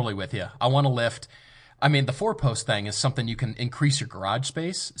 I'm totally with you. I want a lift. I mean, the 4-post thing is something you can increase your garage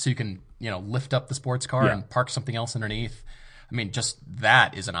space so you can, lift up the sports car and park something else underneath. I mean, just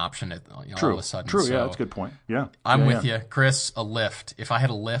that is an option all of a sudden. True, yeah, that's a good point. Yeah. I'm with you. Chris, a lift. If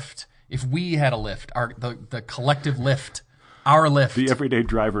we had a lift, the collective lift, our lift. The everyday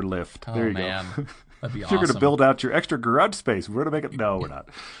driver lift. Oh, there you man. go. That'd be If awesome. you're going to build out your extra garage space, we're going to make it. No, we're not.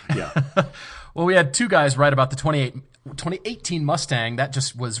 Yeah. Well, we had 2 guys write about the 2018 Mustang that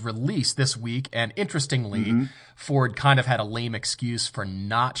just was released this week. And interestingly, Ford kind of had a lame excuse for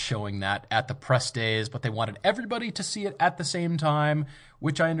not showing that at the press days, but they wanted everybody to see it at the same time,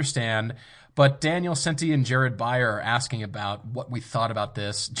 which I understand. But Daniel Senti and Jared Beyer are asking about what we thought about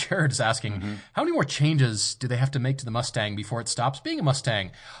this. Jared is asking, how many more changes do they have to make to the Mustang before it stops being a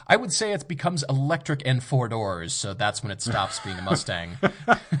Mustang? I would say it becomes electric and 4 doors, so that's when it stops being a Mustang.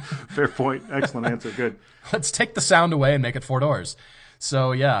 Fair point. Excellent answer. Good. Let's take the sound away and make it 4 doors.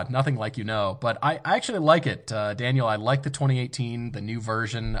 So, yeah, nothing like you know. But I actually like it, Daniel. I like the 2018, the new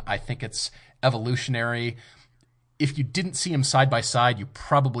version. I think it's evolutionary. If you didn't see them side by side, you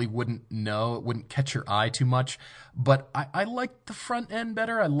probably wouldn't know. It wouldn't catch your eye too much. But I like the front end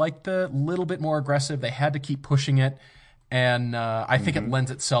better. I like the little bit more aggressive. They had to keep pushing it. And I think it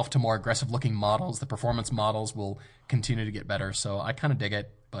lends itself to more aggressive looking models. The performance models will continue to get better. So I kind of dig it.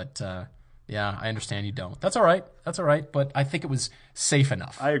 But yeah, I understand you don't. That's all right. That's all right. But I think it was safe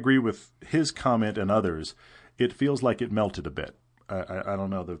enough. I agree with his comment and others. It feels like it melted a bit. I don't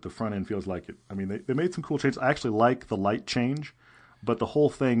know. The front end feels like it. I mean, they made some cool changes. I actually like the light change, but the whole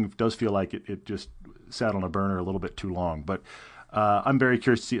thing does feel like it just sat on a burner a little bit too long. But I'm very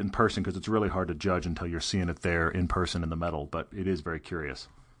curious to see it in person because it's really hard to judge until you're seeing it there in person in the metal. But it is very curious.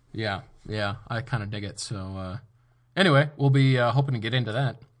 Yeah, I kind of dig it. So anyway, we'll be hoping to get into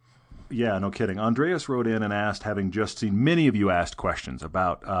that. Yeah, no kidding. Andreas wrote in and asked, having just seen many of you asked questions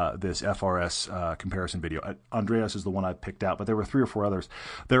about this FRS comparison video. Andreas is the one I picked out, but there were 3 or 4 others.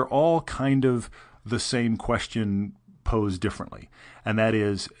 They're all kind of the same question posed differently. And that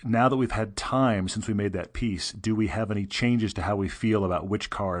is, now that we've had time since we made that piece, do we have any changes to how we feel about which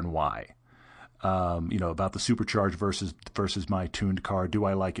car and why? About the supercharged versus my tuned car. Do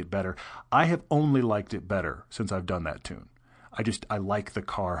I like it better? I have only liked it better since I've done that tune. I like the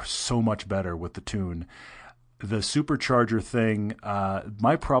car so much better with the tune. The supercharger thing,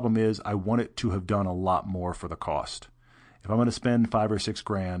 my problem is I want it to have done a lot more for the cost. If I'm going to spend $5 or $6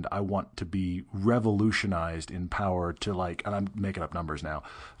 grand, I want to be revolutionized in power to and I'm making up numbers now,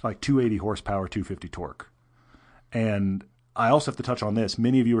 like 280 horsepower, 250 torque. And I also have to touch on this.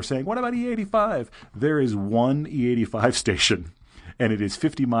 Many of you are saying, what about E85? There is one E85 station, and it is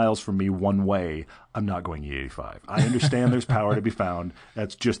 50 miles from me one way. I'm not going E85. I understand there's power to be found.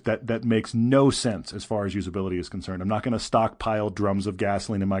 That's just that makes no sense as far as usability is concerned. I'm not going to stockpile drums of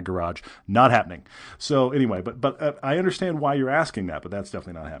gasoline in my garage. Not happening. So anyway, but I understand why you're asking that, but that's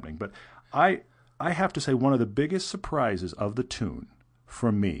definitely not happening. But I have to say one of the biggest surprises of the tune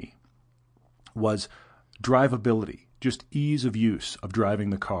for me was drivability. Just ease of use of driving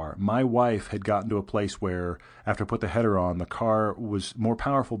the car. My wife had gotten to a place where, after I put the header on, the car was more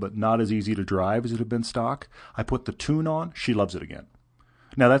powerful but not as easy to drive as it had been stock. I put the tune on. She loves it again.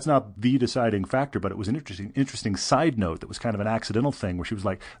 Now, that's not the deciding factor, but it was an interesting side note that was kind of an accidental thing where she was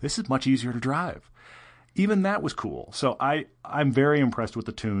like, this is much easier to drive. Even that was cool. So I'm very impressed with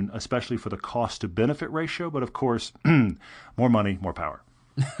the tune, especially for the cost-to-benefit ratio. But, of course, more money, more power.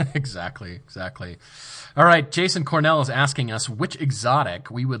 Exactly. All right, Jason Cornell is asking us which exotic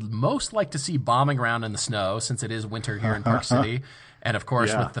we would most like to see bombing around in the snow, since it is winter here in Park City. And, of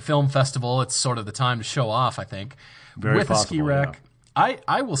course, with the film festival, it's sort of the time to show off, I think. Very with possible, a ski wreck. Yeah.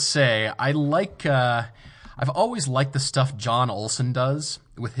 I will say I like I've always liked the stuff John Olsen does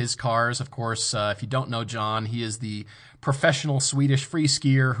with his cars. Of course, if you don't know John, he is the professional Swedish free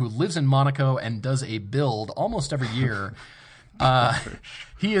skier who lives in Monaco and does a build almost every year.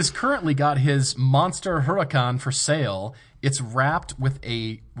 He has currently got his Monster Huracan for sale. It's wrapped with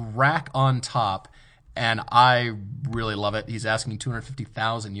a rack on top, and I really love it. He's asking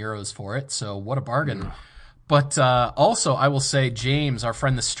 250,000 euros for it, so what a bargain. Mm. But also, I will say, James, our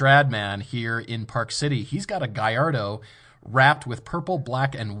friend the Stradman here in Park City, he's got a Gallardo wrapped with purple,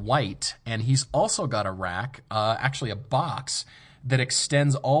 black, and white, and he's also got a rack, actually a box, that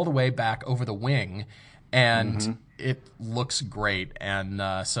extends all the way back over the wing, and it looks great.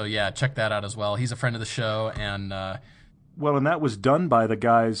 And so, yeah, check that out as well. He's a friend of the show. And well, and that was done by the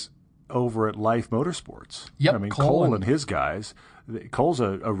guys over at Life Motorsports. Yep, I mean, Cole and his guys. Cole's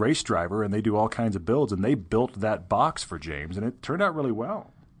a race driver, and they do all kinds of builds, and they built that box for James, and it turned out really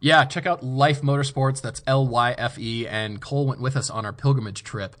well. Yeah, check out Life Motorsports. That's LYFE, and Cole went with us on our pilgrimage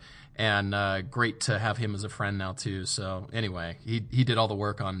trip, and great to have him as a friend now, too. So anyway, he did all the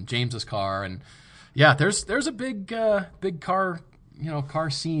work on James's car, and yeah, there's a big car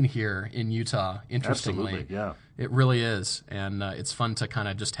scene here in Utah. Interestingly, absolutely, yeah, it really is, and it's fun to kind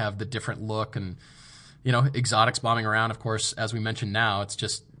of just have the different look and exotics bombing around. Of course, as we mentioned, now it's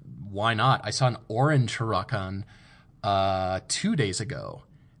just why not? I saw an orange Huracan 2 days ago,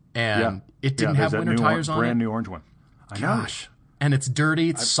 and it didn't have winter tires on it. Brand new orange one. Gosh, and it's dirty.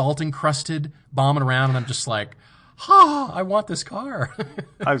 It's salt encrusted, bombing around, and I'm just like, I want this car.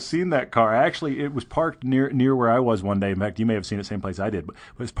 I've seen that car. Actually, it was parked near where I was one day. In fact, you may have seen it same place I did, but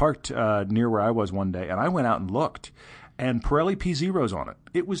it was parked near where I was one day, and I went out and looked, and Pirelli P0's on it.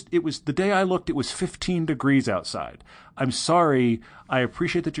 It was the day I looked, it was 15 degrees outside. I'm sorry. I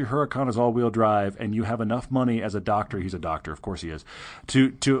appreciate that your Huracan is all-wheel drive and you have enough money as a doctor. He's a doctor, of course he is,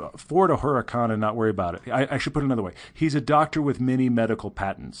 to afford a Huracan and not worry about it. I should put it another way. He's a doctor with many medical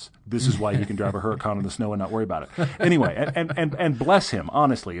patents. This is why he can drive a Huracan in the snow and not worry about it. Anyway, and bless him,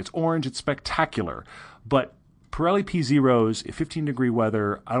 honestly. It's orange. It's spectacular. But Pirelli P0s, 15-degree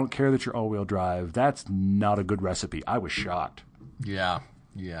weather, I don't care that you're all-wheel drive. That's not a good recipe. I was shocked. Yeah.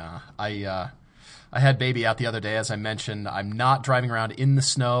 I had baby out the other day, as I mentioned. I'm not driving around in the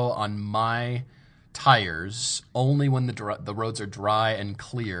snow on my tires, only when the roads are dry and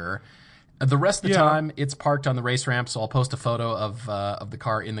clear. The rest of the time, it's parked on the race ramp, so I'll post a photo of the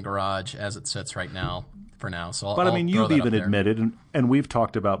car in the garage as it sits right now. For now, so but I mean, you've even admitted, and we've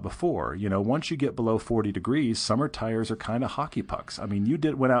talked about before. Once you get below 40 degrees, summer tires are kind of hockey pucks. I mean,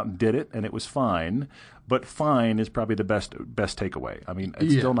 went out and did it, and it was fine. But fine is probably the best takeaway. I mean,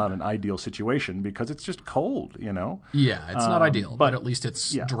 it's still not an ideal situation because it's just cold. Yeah, it's not ideal, but at least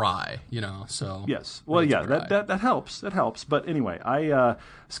it's dry. So yes, well, yeah, that helps. That helps. But anyway,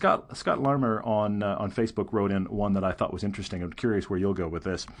 Scott Larmer on Facebook wrote in one that I thought was interesting. I'm curious where you'll go with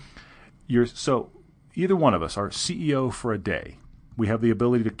this. Either one of us are CEO for a day. We have the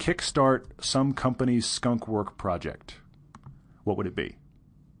ability to kickstart some company's skunk work project. What would it be?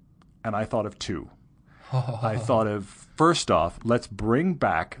 And I thought of two. I thought of, first off, let's bring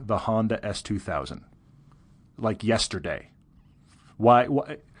back the Honda S2000. Like yesterday.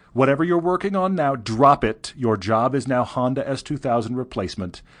 Whatever you're working on now, drop it. Your job is now Honda S2000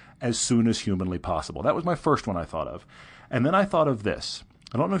 replacement as soon as humanly possible. That was my first one I thought of. And then I thought of this.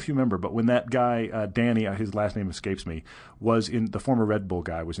 I don't know if you remember, but when that guy, Danny, his last name escapes me, the former Red Bull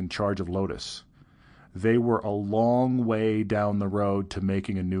guy, was in charge of Lotus, they were a long way down the road to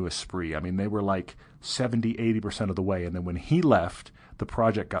making a new Esprit. I mean, they were like 70, 80% of the way. And then when he left, the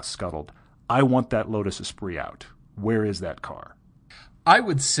project got scuttled. I want that Lotus Esprit out. Where is that car? I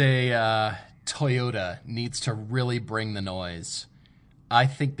would say Toyota needs to really bring the noise. I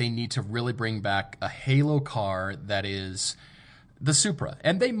think they need to really bring back a halo car that is the Supra.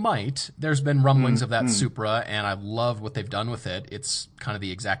 And they might. There's been rumblings of that Supra, and I love what they've done with it. It's kind of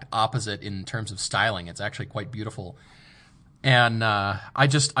the exact opposite in terms of styling. It's actually quite beautiful. And I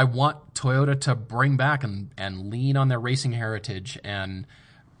want Toyota to bring back and lean on their racing heritage and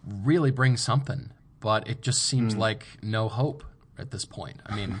really bring something. But it just seems like no hope at this point.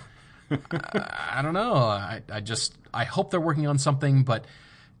 I mean, I don't know. I hope they're working on something, but,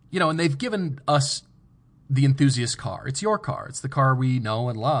 and they've given us the enthusiast car. It's your car. It's the car we know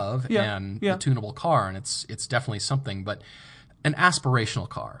and love, and the tunable car, and it's definitely something. But an aspirational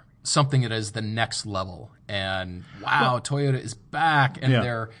car, something that is the next level. And wow, Toyota is back, and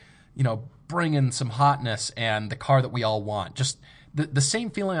they're bringing some hotness and the car that we all want. Just the same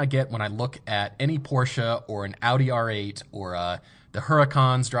feeling I get when I look at any Porsche or an Audi R8 or the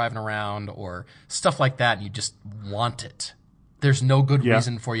Huracans driving around or stuff like that, and you just want it. There's no good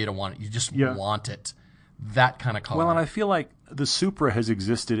reason for you to want it. You just want it. That kind of car. Well, and I feel like the Supra has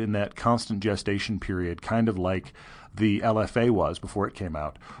existed in that constant gestation period, kind of like the LFA was before it came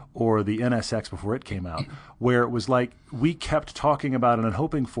out, or the NSX before it came out, where it was like we kept talking about it and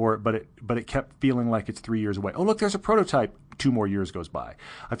hoping for it, but it kept feeling like it's 3 years away. Oh, look, there's a prototype. 2 more years goes by.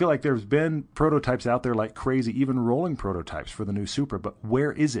 I feel like there's been prototypes out there like crazy, even rolling prototypes for the new Supra, but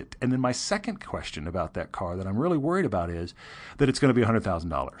where is it? And then my second question about that car that I'm really worried about is that it's going to be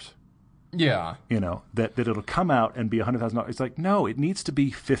 $100,000. Yeah. That it'll come out and be $100,000. It's like, no, it needs to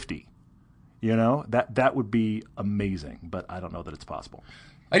be 50. That would be amazing, but I don't know that it's possible.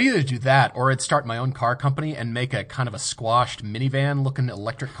 I'd either do that or I'd start my own car company and make a kind of a squashed minivan looking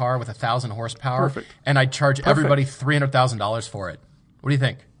electric car with 1,000 horsepower. Perfect. And I'd charge everybody $300,000 for it. What do you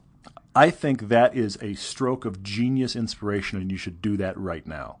think? I think that is a stroke of genius inspiration, and you should do that right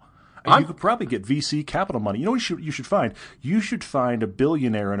now. You could probably get VC capital money. You know what you should find? You should find a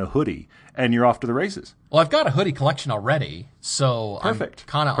billionaire in a hoodie, and you're off to the races. Well, I've got a hoodie collection already, so perfect.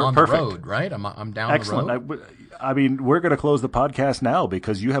 I'm kind of on the road, right? I'm down Excellent. the road. I mean, we're going to close the podcast now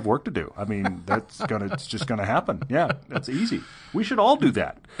because you have work to do. I mean, it's just going to happen. Yeah, that's easy. We should all do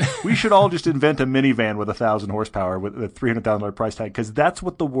that. We should all just invent a minivan with 1,000 horsepower with a $300,000 price tag because that's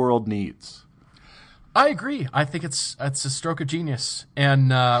what the world needs. I agree. I think it's a stroke of genius. And,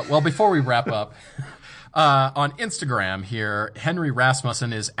 before we wrap up, On Instagram here, Henry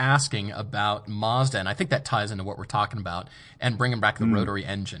Rasmussen is asking about Mazda, and I think that ties into what we're talking about, and bringing back the rotary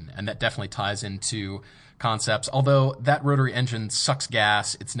engine, and that definitely ties into concepts. Although that rotary engine sucks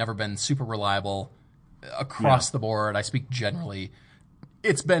gas, it's never been super reliable across the board. I speak generally.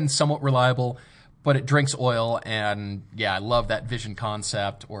 It's been somewhat reliable, but it drinks oil, and I love that Vision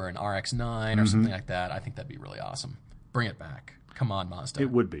concept or an RX-9 or something like that. I think that'd be really awesome. Bring it back. Come on, Mazda. It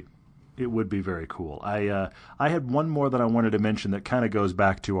would be. It would be very cool. I had one more that I wanted to mention that kind of goes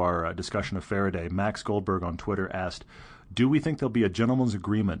back to our discussion of Faraday. Max Goldberg on Twitter asked, do we think there'll be a gentleman's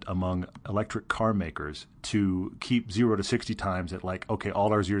agreement among electric car makers to keep 0 to 60 times at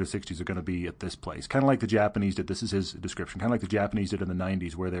all our 0 to 60s are going to be at this place? Kind of like the Japanese did. This is his description. Kind of like the Japanese did in the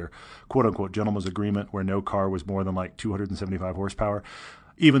 90s where their quote-unquote gentleman's agreement where no car was more than 275 horsepower,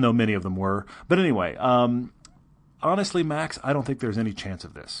 even though many of them were. But anyway, honestly, Max, I don't think there's any chance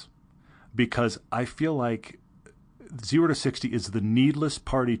of this because I feel like 0 to 60 is the needless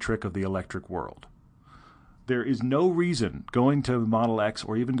party trick of the electric world. There is no reason going to Model X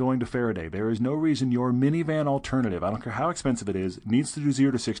or even going to Faraday. There is no reason your minivan alternative, I don't care how expensive it is, needs to do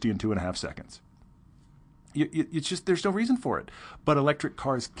 0 to 60 in 2.5 seconds. It's just there's no reason for it. But electric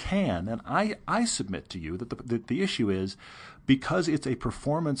cars can, and I submit to you that the issue is because it's a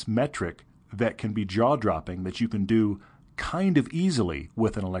performance metric that can be jaw-dropping that you can do kind of easily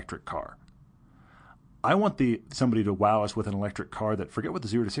with an electric car. I want somebody to wow us with an electric car that, forget what the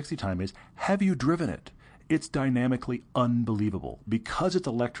 0 to 60 time is, have you driven it? It's dynamically unbelievable. Because it's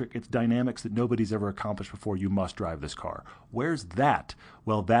electric, it's dynamics that nobody's ever accomplished before. You must drive this car. Where's that?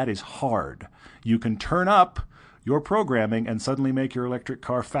 Well, that is hard. You can turn up your programming and suddenly make your electric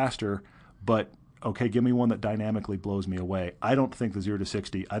car faster, but okay, give me one that dynamically blows me away. I don't think the 0 to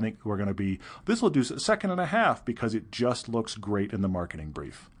 60, I think we're going to be, this will do a second and a half because it just looks great in the marketing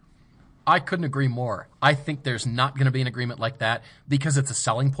brief. I couldn't agree more. I think there's not going to be an agreement like that because it's a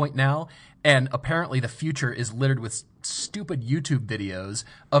selling point now. And apparently the future is littered with stupid YouTube videos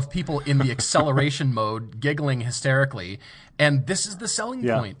of people in the acceleration mode giggling hysterically. And this is the selling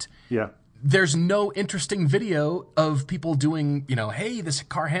point. Yeah. There's no interesting video of people doing, hey, this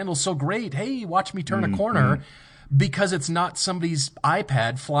car handles so great. Hey, watch me turn a corner. Because it's not somebody's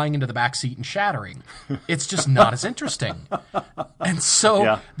iPad flying into the backseat and shattering. It's just not as interesting. And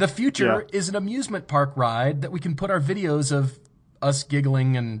so the future is an amusement park ride that we can put our videos of us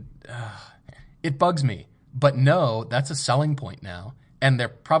giggling and it bugs me. But no, that's a selling point now. And they're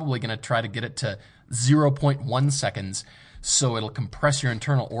probably going to try to get it to 0.1 seconds so it'll compress your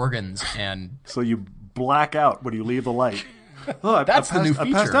internal organs and... So you black out when you leave the light. That's the new feature.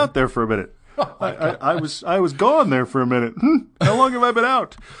 I passed out there for a minute. I was gone there for a minute. How long have I been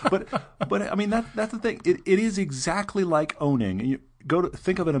out? But I mean that's the thing. It is exactly like owning. You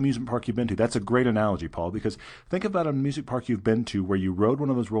think of an amusement park you've been to. That's a great analogy, Paul, because think about an amusement park you've been to where you rode one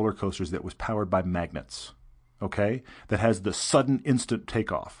of those roller coasters that was powered by magnets. Okay, that has the sudden instant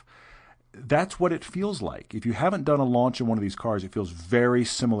takeoff. That's what it feels like. If you haven't done a launch in one of these cars, it feels very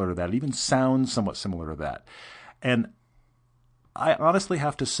similar to that. It even sounds somewhat similar to that. And I honestly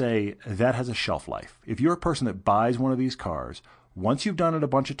have to say that has a shelf life. If you're a person that buys one of these cars, once you've done it a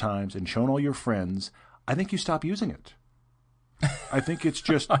bunch of times and shown all your friends, I think you stop using it. I think it's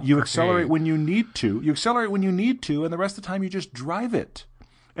just you accelerate when you need to. You accelerate when you need to, and the rest of the time you just drive it.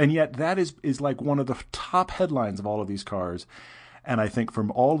 And yet that is like one of the top headlines of all of these cars. And I think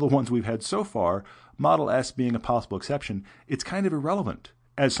from all the ones we've had so far, Model S being a possible exception, it's kind of irrelevant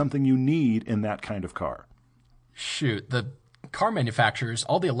as something you need in that kind of car. Shoot, the car manufacturers,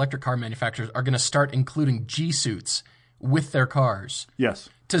 all the electric car manufacturers are going to start including G-suits with their cars. Yes.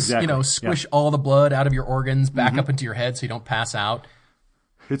 To, exactly. Squish all the blood out of your organs back up into your head so you don't pass out.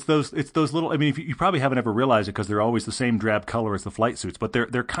 It's those little, I mean, you probably haven't ever realized it because they're always the same drab color as the flight suits, but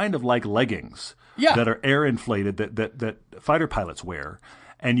they're kind of like leggings that are air inflated that fighter pilots wear.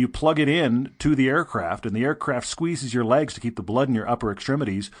 And you plug it in to the aircraft, and the aircraft squeezes your legs to keep the blood in your upper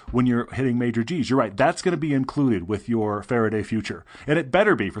extremities when you're hitting major Gs. You're right. That's going to be included with your Faraday Future. And it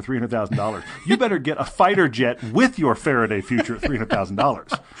better be for $300,000. You better get a fighter jet with your Faraday Future at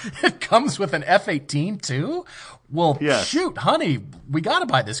 $300,000. It comes with an F-18 too? Well, shoot, honey, we got to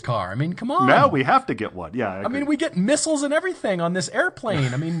buy this car. I mean, come on. Now we have to get one. Yeah. I mean, we get missiles and everything on this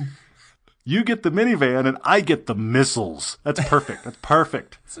airplane. I mean... You get the minivan, and I get the missiles. That's perfect. That's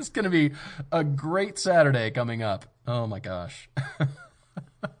perfect. This is going to be a great Saturday coming up. Oh, my gosh.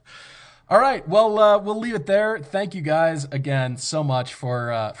 All right. Well, we'll leave it there. Thank you guys again so much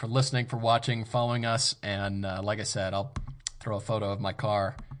for listening, for watching, following us. And like I said, I'll throw a photo of my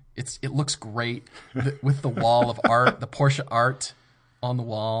car. It looks great with the wall of art, the Porsche art. on the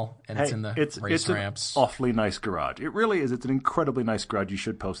wall, and it's in the race ramps. An awfully nice garage. It really is. It's an incredibly nice garage. You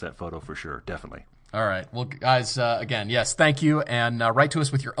should post that photo for sure. Definitely. All right. Well, guys, again, yes, thank you. And write to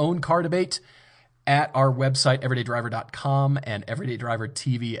us with your own car debate at our website, everydaydriver.com, and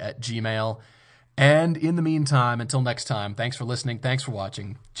everydaydrivertv@gmail.com. And in the meantime, until next time, thanks for listening. Thanks for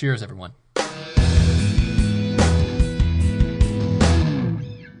watching. Cheers, everyone.